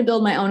 I'm going to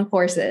build my own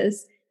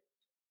courses.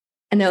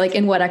 And they're like,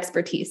 in what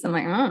expertise? I'm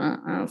like,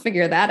 I'll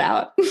figure that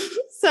out.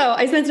 So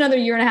I spent another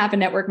 1.5 years in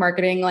network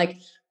marketing, like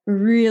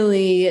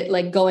really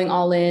like going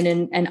all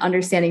in and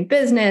understanding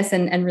business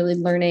and really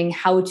learning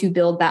how to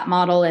build that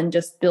model and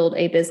just build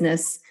a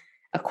business,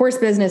 a course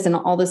business and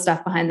all the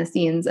stuff behind the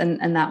scenes.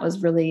 And that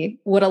was really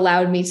what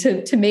allowed me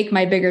to make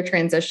my bigger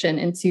transition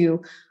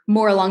into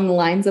more along the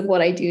lines of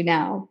what I do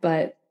now.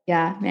 But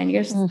yeah, man,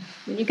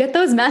 when you get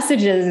those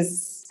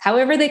messages,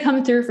 however they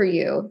come through for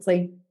you, it's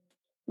like,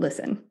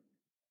 listen.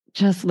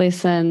 Just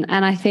listen.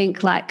 And I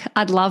think like,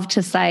 I'd love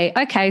to say,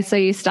 okay, so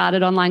you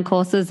started online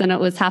courses and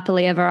it was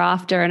happily ever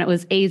after and it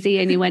was easy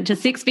and you went to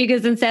 6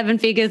 figures and 7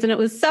 figures and it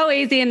was so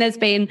easy and there's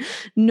been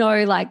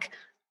no like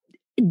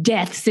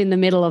deaths in the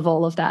middle of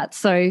all of that.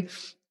 So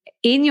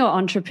in your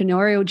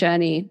entrepreneurial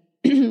journey,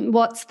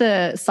 what's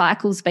the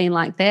cycles been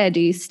like there? Do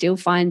you still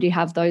find you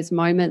have those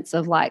moments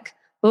of like,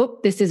 oh,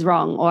 this is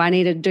wrong, or I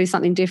need to do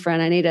something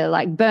different. I need to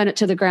like burn it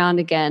to the ground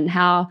again.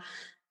 How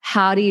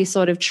do you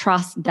sort of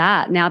trust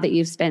that now that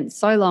you've spent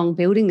so long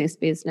building this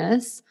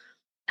business?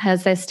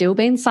 Has there still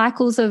been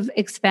cycles of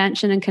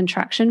expansion and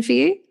contraction for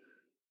you?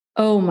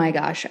 Oh my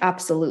gosh,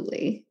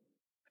 absolutely.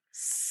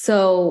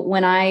 So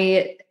when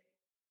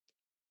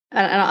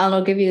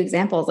I'll give you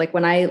examples. Like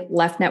when I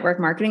left network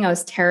marketing, I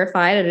was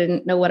terrified. I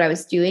didn't know what I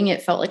was doing.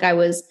 It felt like I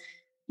was,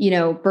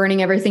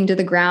 burning everything to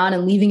the ground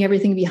and leaving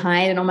everything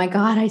behind. And oh my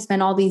God, I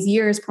spent all these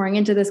years pouring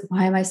into this.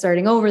 Why am I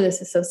starting over?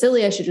 This is so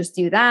silly. I should just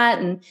do that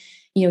and,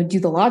 do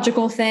the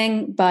logical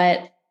thing.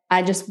 But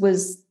I just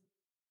was,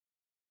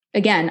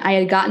 again, I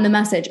had gotten the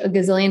message a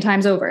gazillion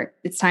times over.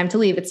 It's time to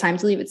leave. It's time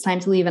to leave. It's time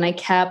to leave. And I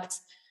kept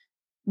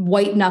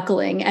white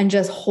knuckling and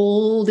just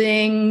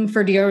holding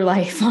for dear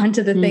life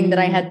onto the thing that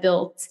I had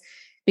built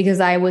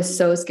because I was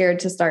so scared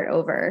to start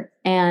over.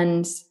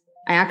 And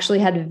I actually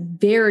had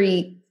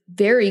very,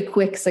 very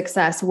quick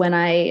success when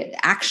I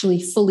actually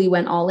fully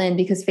went all in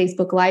because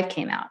Facebook Live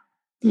came out.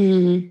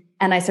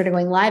 And I started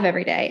going live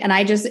every day. And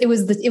it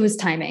was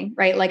timing,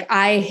 right? Like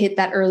I hit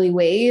that early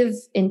wave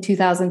in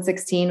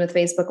 2016 with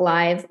Facebook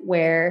Live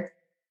where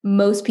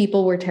most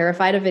people were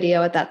terrified of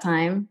video at that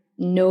time.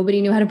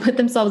 Nobody knew how to put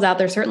themselves out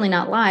there, certainly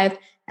not live.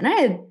 And I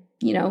had,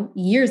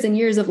 years and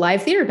years of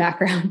live theater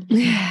background.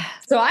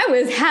 So I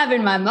was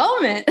having my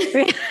moment.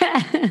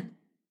 I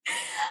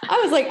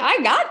was like,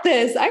 I got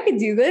this. I could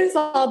do this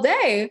all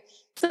day.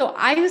 So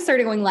I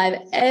started going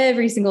live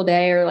every single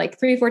day or like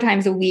 3 or 4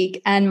 times a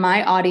week. And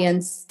my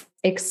audience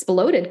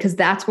exploded because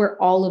that's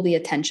where all of the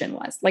attention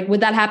was. Like,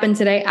 would that happen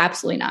today?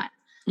 Absolutely not.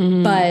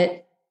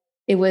 But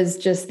it was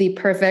just the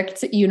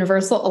perfect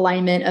universal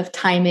alignment of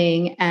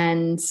timing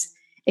and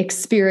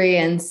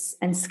experience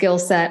and skill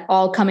set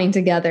all coming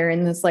together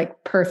in this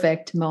like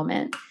perfect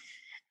moment.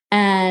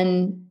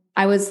 And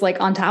I was like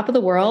on top of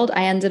the world.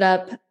 I ended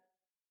up,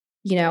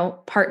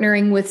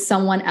 partnering with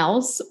someone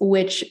else,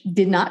 which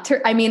did not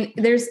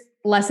there's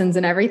lessons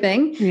in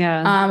everything.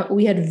 Yeah.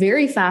 We had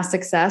very fast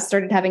success,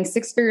 started having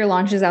 6-figure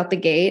launches out the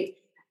gate,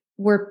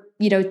 we're,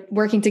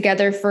 working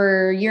together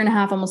for a year and a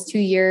half, almost 2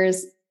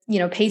 years,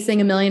 pacing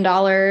 $1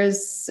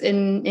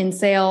 million in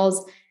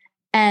sales.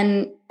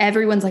 And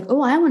everyone's like,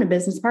 oh, I want a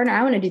business partner.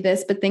 I want to do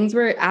this. But things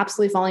were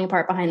absolutely falling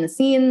apart behind the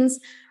scenes.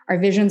 Our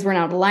visions were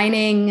not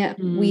aligning.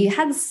 We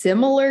had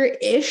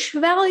similar-ish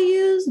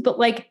values, but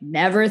like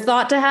never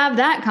thought to have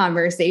that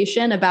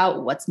conversation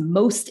about what's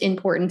most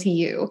important to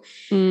you.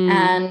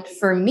 And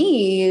for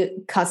me,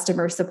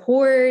 customer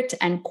support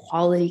and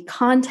quality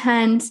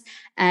content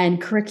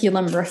and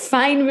curriculum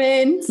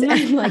refinement,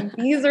 and like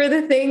these are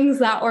the things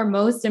that were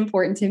most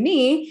important to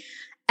me.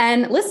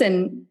 And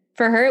listen,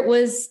 for her, it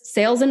was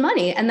sales and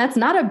money. And that's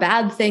not a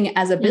bad thing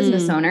as a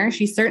business owner.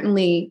 She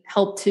certainly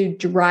helped to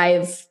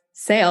drive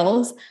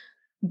sales.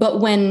 But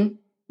when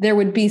there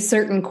would be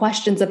certain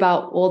questions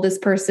about, well, this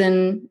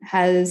person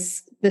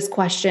has this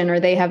question or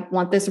they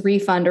want this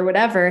refund or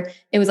whatever,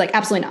 it was like,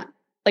 absolutely not.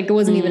 Like it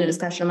wasn't even a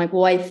discussion. I'm like,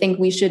 well, I think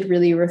we should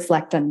really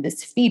reflect on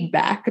this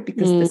feedback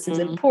because this is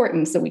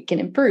important so we can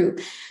improve.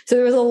 So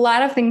there was a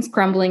lot of things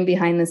crumbling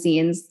behind the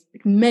scenes,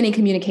 many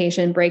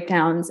communication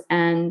breakdowns,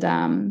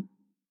 and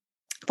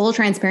full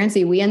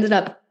transparency.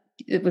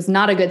 It was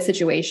not a good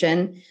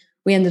situation.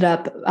 We ended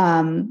up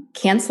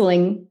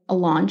canceling a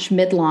launch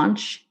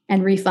mid-launch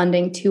and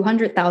refunding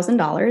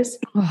 $200,000,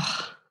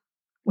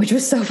 which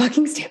was so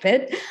fucking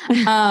stupid.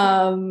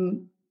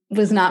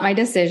 Was not my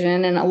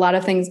decision. And a lot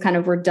of things kind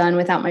of were done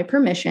without my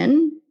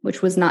permission,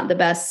 which was not the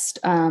best.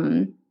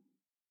 I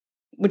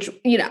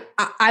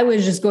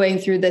was just going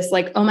through this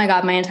like, oh my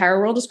God, my entire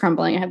world is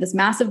crumbling. I have this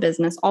massive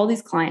business, all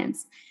these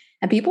clients,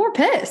 and people were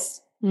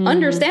pissed,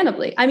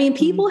 understandably. I mean,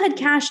 people had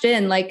cashed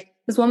in, like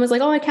this one was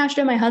like, oh, I cashed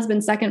in my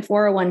husband's second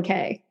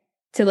 401k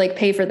to like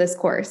pay for this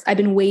course. I've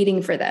been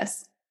waiting for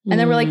this. And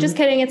then we're like, just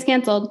kidding, it's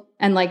canceled.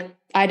 And like,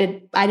 I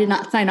did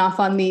not sign off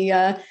on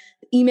the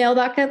email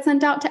that got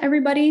sent out to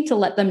everybody to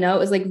let them know. It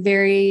was like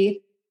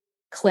very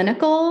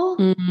clinical,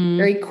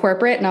 very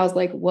corporate. And I was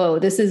like, whoa,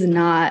 this is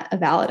not a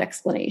valid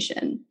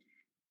explanation.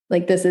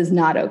 Like, this is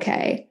not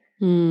okay.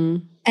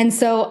 And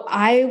so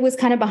I was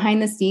kind of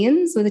behind the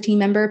scenes with a team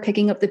member,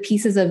 picking up the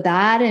pieces of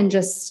that and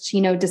just,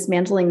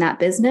 dismantling that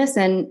business.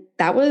 And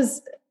that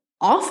was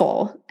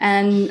awful.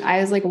 And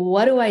I was like,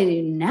 what do I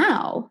do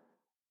now?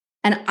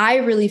 And I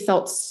really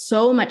felt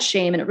so much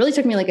shame. And it really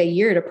took me like a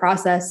year to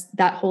process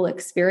that whole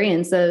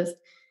experience of,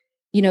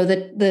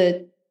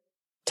 the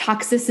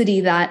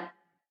toxicity that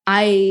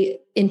I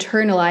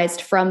internalized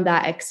from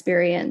that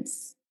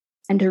experience,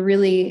 and to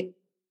really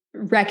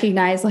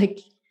recognize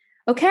like,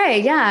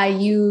 okay, yeah,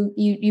 you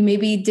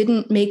maybe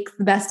didn't make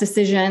the best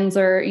decisions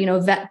or,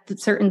 vet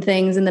certain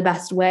things in the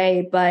best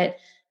way, but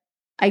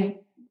I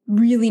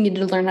really needed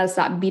to learn how to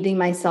stop beating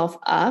myself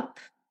up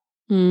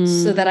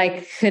so that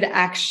I could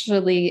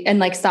actually, and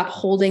like stop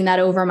holding that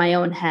over my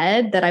own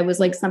head, that I was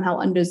like somehow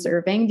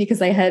undeserving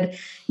because I had,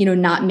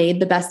 not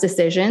made the best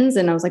decisions.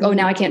 And I was like, oh,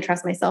 now I can't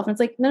trust myself. And it's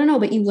like, no,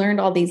 but you learned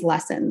all these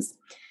lessons.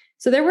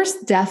 So there was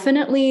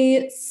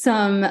definitely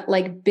some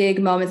like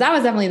big moments. That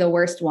was definitely the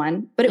worst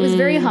one, but it was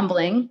very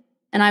humbling.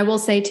 And I will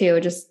say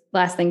too, just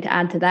last thing to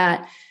add to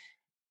that,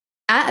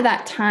 at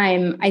that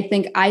time, I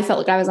think I felt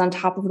like I was on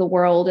top of the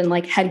world and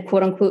like had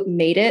quote unquote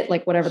made it,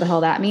 like whatever the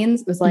hell that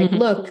means. It was like,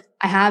 look,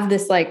 I have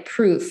this like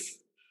proof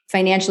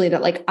financially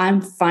that like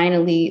I'm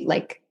finally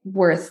like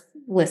worth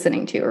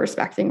listening to or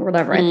respecting or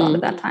whatever I thought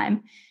at that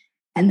time.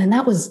 And then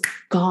that was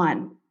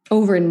gone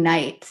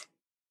overnight.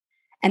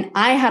 And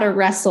I had to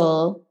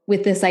wrestle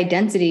with this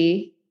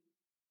identity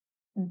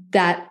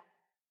that,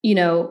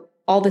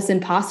 all this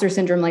imposter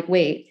syndrome, like,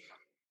 wait,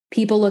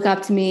 people look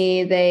up to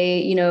me.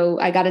 They,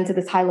 I got into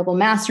this high level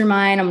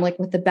mastermind. I'm like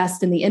with the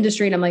best in the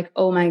industry. And I'm like,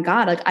 oh my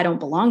God, like I don't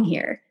belong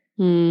here.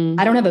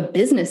 I don't have a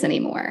business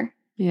anymore.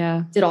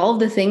 Yeah. Did all of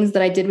the things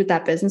that I did with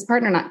that business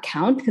partner not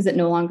count because it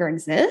no longer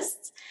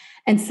exists?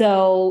 And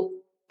so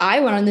I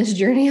went on this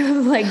journey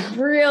of like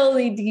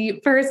really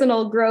deep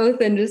personal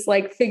growth and just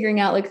like figuring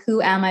out like,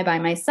 who am I by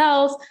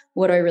myself?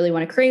 What do I really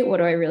want to create? What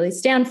do I really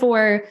stand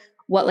for?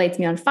 What lights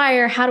me on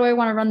fire? How do I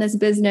want to run this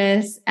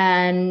business?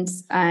 And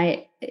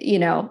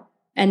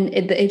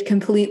it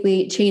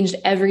completely changed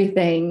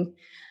everything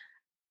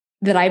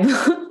that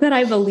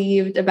I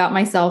believed about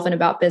myself and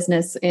about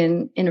business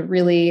in a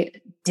really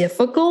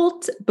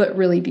difficult, but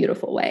really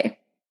beautiful way.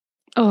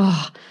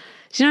 Oh,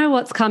 do you know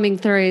what's coming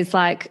through is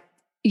like,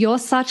 you're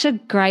such a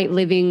great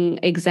living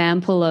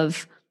example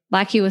of,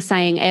 like you were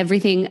saying,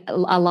 everything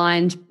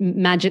aligned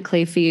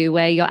magically for you,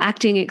 where your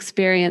acting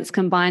experience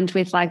combined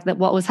with like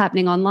what was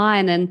happening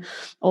online and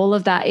all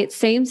of that. It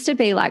seems to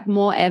be like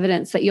more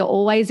evidence that you're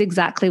always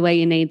exactly where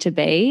you need to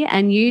be.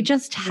 And you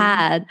just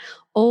had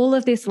all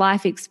of this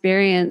life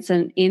experience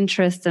and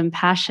interests and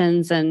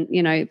passions and,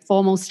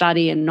 formal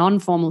study and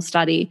non-formal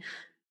study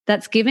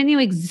that's given you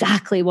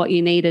exactly what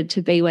you needed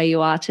to be where you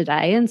are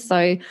today. And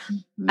so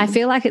I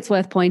feel like it's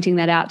worth pointing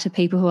that out to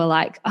people who are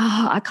like,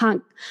 oh,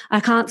 I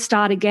can't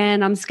start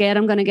again. I'm scared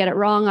I'm going to get it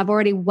wrong. I've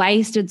already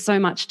wasted so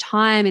much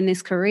time in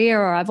this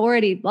career, or I've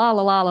already blah,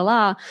 blah, blah, blah,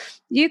 blah.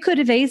 You could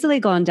have easily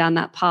gone down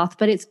that path,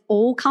 but it's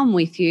all come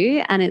with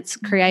you and it's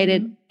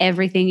created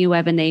everything you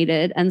ever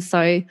needed. And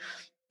so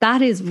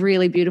that is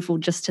really beautiful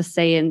just to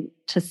see, and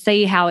to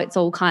see how it's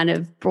all kind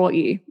of brought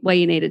you where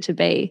you needed to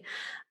be.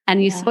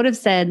 And you sort of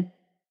said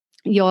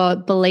your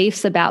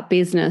beliefs about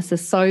business are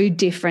so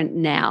different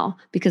now,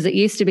 because it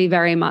used to be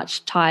very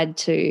much tied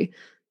to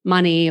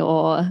money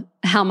or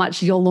how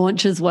much your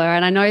launches were.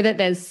 And I know that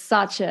there's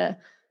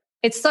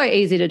it's so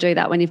easy to do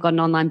that when you've got an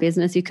online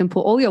business. You can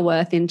put all your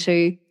worth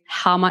into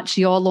how much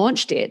your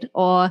launch did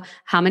or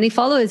how many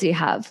followers you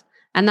have.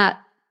 And that,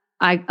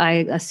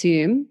 I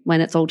assume,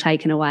 when it's all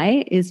taken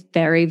away, is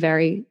very,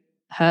 very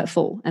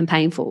hurtful and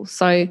painful.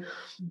 So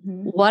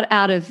what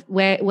out of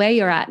where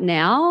you're at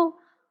now,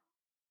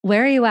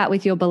 where are you at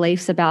with your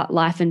beliefs about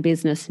life and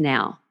business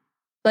now?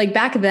 Like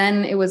back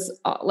then it was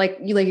like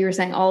you were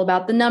saying, all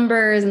about the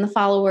numbers and the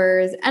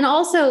followers. And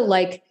also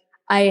like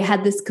I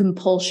had this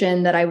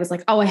compulsion that I was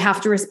like, oh, I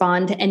have to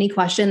respond to any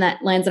question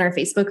that lands in our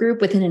Facebook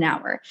group within an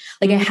hour.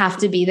 Like I have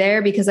to be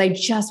there because I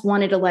just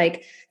wanted to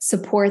like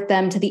support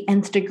them to the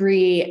nth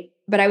degree.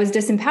 But I was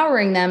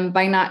disempowering them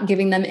by not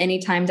giving them any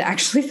time to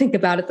actually think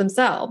about it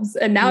themselves.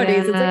 And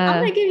nowadays it's like,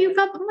 I'm going to give you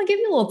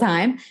a little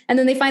time. And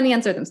then they find the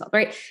answer themselves.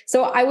 Right.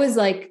 So I was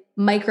like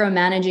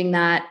micromanaging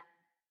that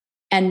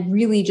and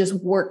really just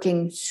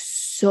working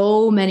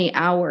so many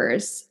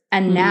hours.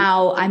 And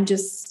now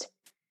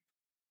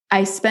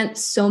I spent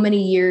so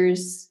many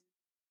years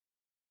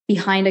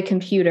behind a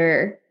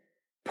computer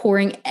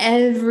pouring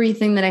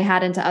everything that I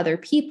had into other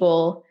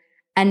people.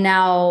 And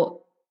now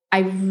I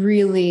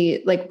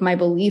really like my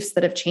beliefs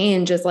that have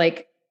changed is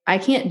like, I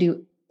can't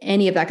do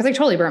any of that because I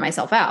totally burn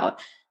myself out,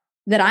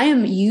 that I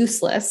am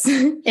useless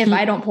if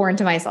I don't pour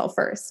into myself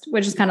first,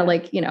 which is kind of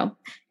like, you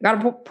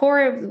got to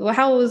pour,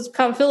 how is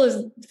cup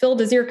filled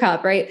is your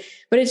cup, right?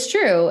 But it's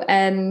true.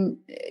 And,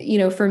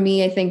 for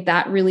me, I think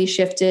that really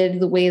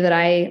shifted the way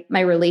that my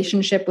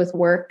relationship with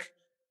work.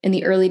 In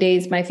the early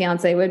days, my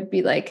fiance would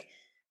be like,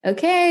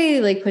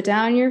 okay, like put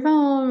down your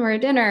phone or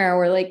dinner,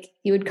 or like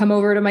he would come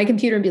over to my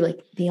computer and be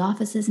like, the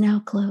office is now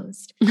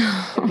closed.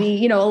 It'd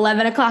be,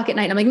 11 o'clock at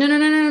night. And I'm like,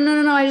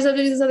 no. I just have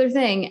to do this other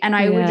thing. And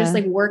I would just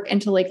like work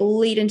until like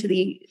late into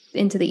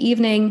the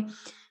evening.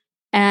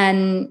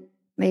 And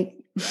like,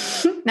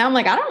 now I'm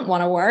like, I don't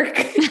want to work.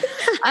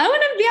 I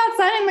want to be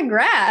outside in the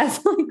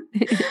grass.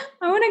 Like,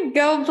 I want to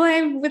go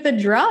play with a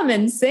drum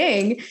and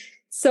sing.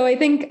 So I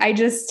think I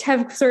just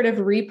have sort of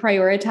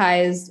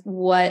reprioritized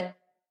what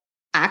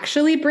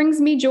actually brings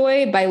me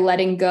joy by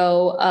letting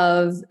go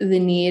of the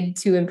need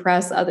to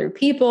impress other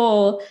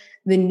people,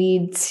 the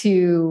need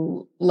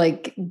to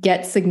like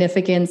get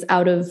significance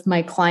out of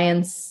my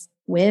clients'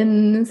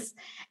 wins.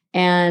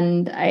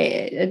 And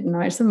I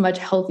just have a much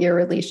healthier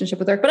relationship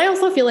with work. But I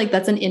also feel like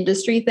that's an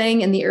industry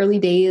thing. In the early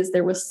days,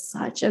 there was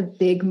such a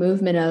big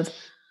movement of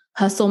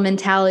hustle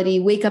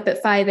mentality, wake up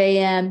at 5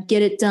 a.m.,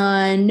 get it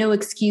done, no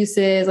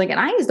excuses. Like, and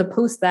I used to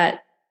post that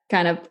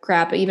kind of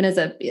crap, even as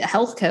a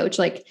health coach,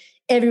 like,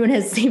 everyone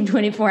has the same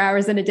 24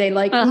 hours in a day.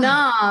 Like,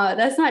 nah,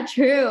 that's not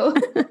true.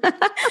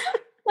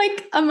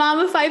 Like a mom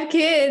of 5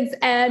 kids,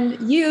 and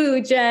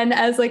you, Jen,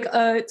 as like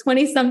a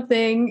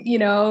 20-something,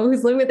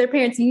 who's living with their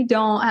parents, you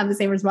don't have the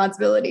same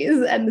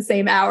responsibilities and the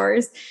same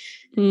hours.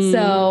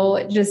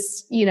 So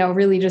just,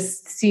 really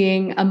just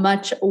seeing a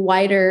much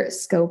wider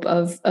scope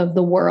of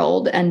the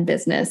world and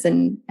business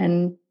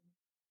and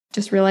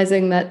just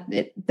realizing that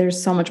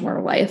there's so much more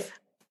to life.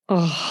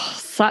 Oh,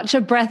 such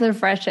a breath of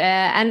fresh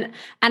air. And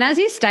as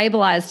you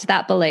stabilized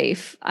that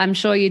belief, I'm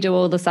sure you do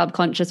all the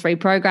subconscious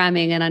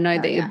reprogramming, and I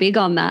know that you're big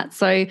on that.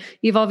 So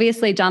you've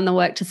obviously done the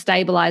work to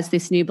stabilize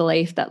this new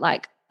belief that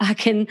like, I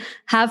can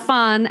have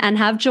fun and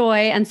have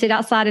joy and sit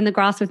outside in the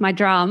grass with my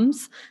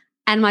drums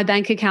and my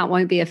bank account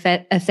won't be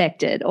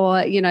affected,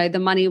 or, the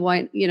money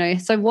won't,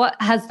 So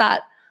what has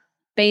that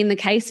been the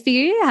case for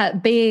you?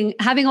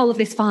 Having all of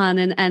this fun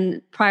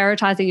and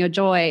prioritizing your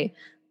joy?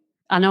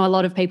 I know a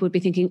lot of people would be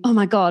thinking, oh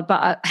my God,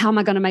 but how am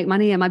I going to make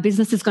money? And my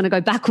business is going to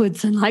go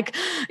backwards. And like,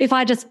 if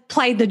I just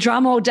played the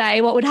drum all day,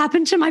 what would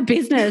happen to my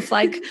business?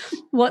 Like,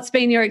 what's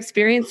been your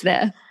experience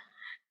there?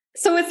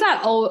 So it's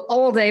not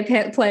all day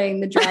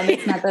playing the drum.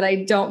 It's not that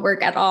I don't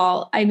work at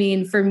all. I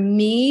mean, for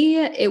me,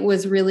 it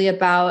was really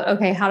about,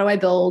 okay, how do I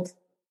build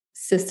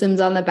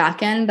systems on the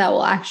back end that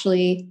will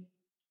actually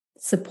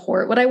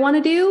support what I want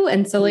to do?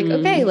 And so like,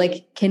 okay,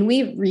 like, can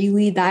we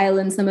really dial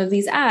in some of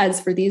these ads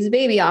for these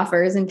baby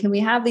offers? And can we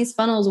have these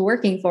funnels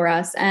working for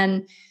us?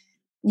 And,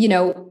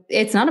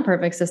 it's not a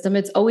perfect system.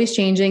 It's always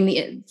changing.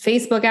 The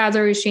Facebook ads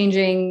are always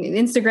changing.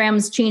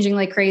 Instagram's changing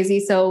like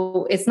crazy.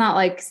 So it's not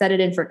like set it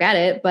and forget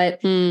it. But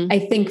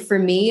I think for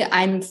me,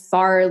 I'm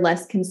far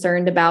less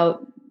concerned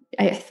about,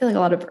 I feel like a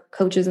lot of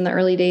coaches in the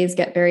early days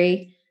get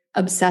very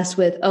obsessed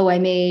with, oh, I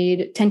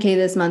made 10K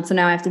this month, so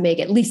now I have to make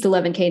at least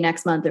 11K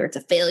next month or it's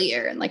a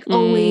failure. And like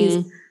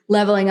always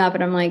leveling up,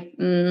 and I'm like,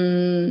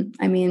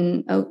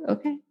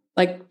 okay,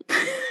 like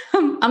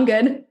I'm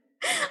good.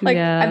 Like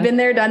I've been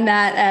there, done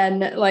that.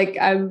 And like,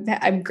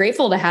 I'm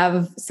grateful to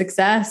have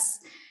success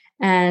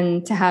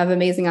and to have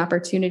amazing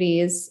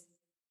opportunities.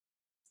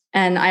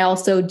 And I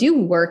also do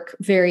work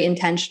very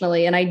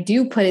intentionally, and I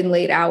do put in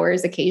late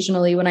hours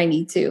occasionally when I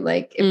need to.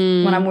 Like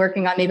when I'm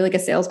working on maybe like a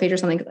sales page or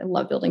something, because I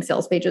love building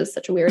sales pages,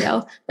 such a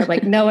weirdo. I'm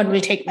like, no one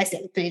would take my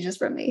sales pages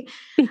from me.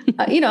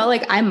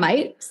 Like I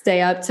might stay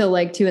up till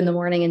like 2 a.m.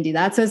 and do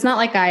that. So it's not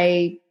like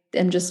I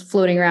am just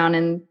floating around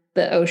in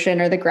the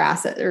ocean or the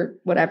grass or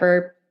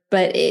whatever,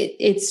 but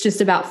it's just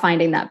about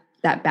finding that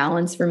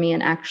balance for me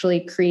and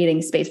actually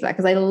creating space for that.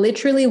 Because I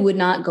literally would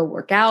not go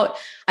work out.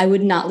 I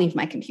would not leave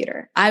my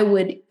computer. I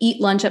would eat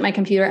lunch at my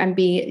computer and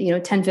be,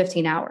 10,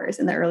 15 hours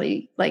in the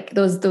early, like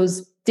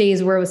those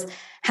days where I was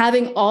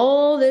having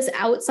all this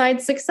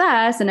outside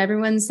success and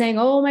everyone's saying,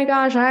 oh my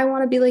gosh, I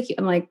want to be like you.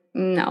 I'm like,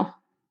 no,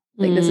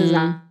 like this is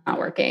not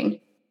working.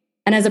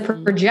 And as a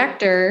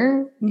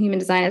projector, human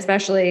design,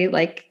 especially,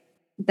 like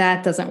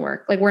that doesn't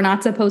work. Like we're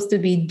not supposed to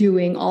be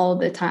doing all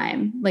the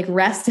time. Like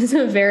rest is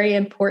a very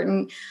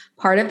important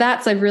part of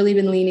that. So I've really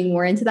been leaning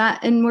more into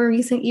that in more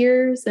recent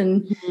years,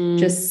 and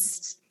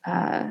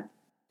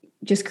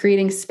just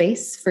creating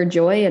space for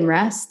joy and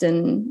rest,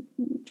 and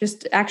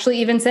just actually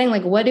even saying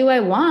like, what do I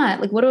want?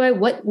 Like, what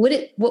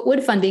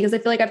would fun be? Because I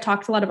feel like I've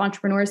talked to a lot of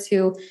entrepreneurs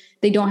who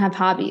they don't have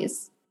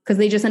hobbies, because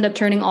they just end up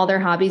turning all their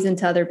hobbies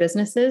into other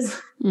businesses.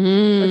 Or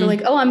they're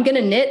like, oh, I'm going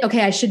to knit.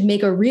 Okay, I should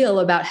make a reel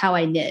about how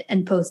I knit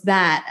and post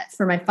that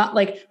for my phone.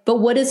 Like, but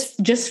what is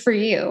just for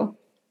you?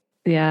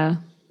 Yeah.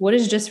 What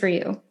is just for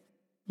you?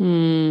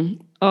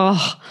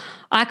 Oh,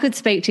 I could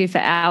speak to you for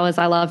hours.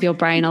 I love your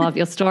brain. I love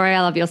your story.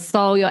 I love your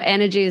soul. Your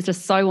energy is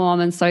just so warm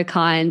and so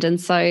kind. And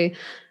so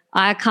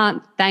I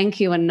can't thank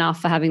you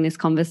enough for having this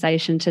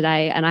conversation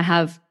today. And I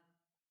have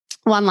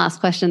one last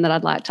question that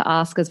I'd like to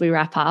ask as we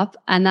wrap up,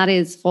 and that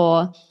is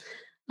for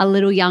a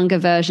little younger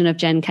version of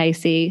Jen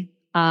Casey,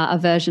 a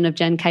version of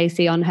Jen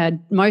Casey on her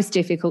most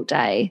difficult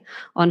day,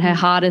 on her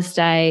hardest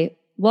day.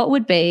 What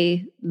would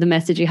be the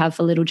message you have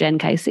for little Jen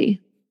Casey?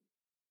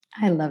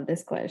 I love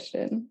this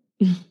question.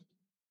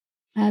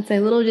 I'd say,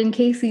 little Jen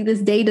Casey, this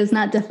day does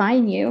not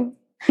define you.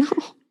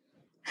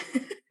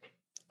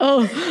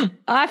 Oh,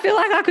 I feel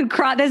like I could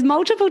cry. There's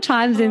multiple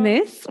times in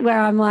this where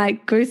I'm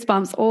like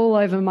goosebumps all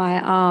over my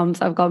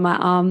arms. I've got my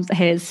arms,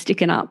 hairs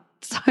sticking up.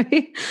 So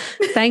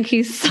thank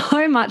you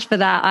so much for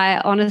that. I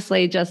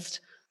honestly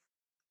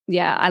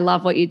I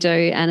love what you do.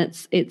 And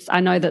I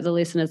know that the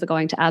listeners are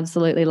going to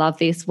absolutely love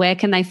this. Where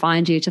can they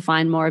find you to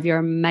find more of your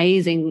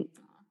amazing,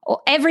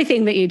 or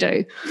everything that you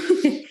do?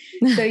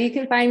 So you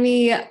can find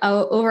me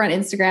over on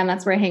Instagram.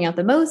 That's where I hang out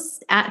the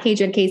most, at Hey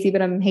Jen Casey,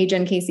 but I'm Hey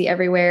Jen Casey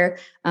everywhere.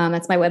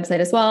 That's my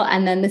website as well.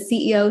 And then the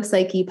CEO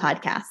Psyche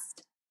podcast.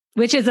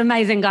 Which is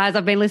amazing, guys.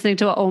 I've been listening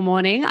to it all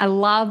morning. I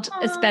loved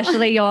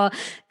especially your,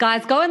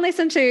 guys, go and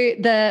listen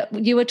to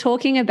you were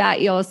talking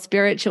about your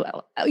spiritual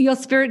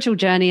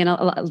journey in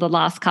the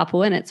last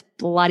couple, and it's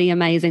bloody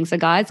amazing. So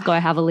guys, go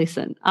have a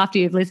listen. After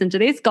you've listened to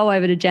this, go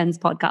over to Jen's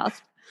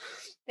podcast.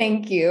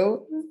 Thank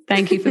you.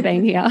 Thank you for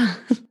being here.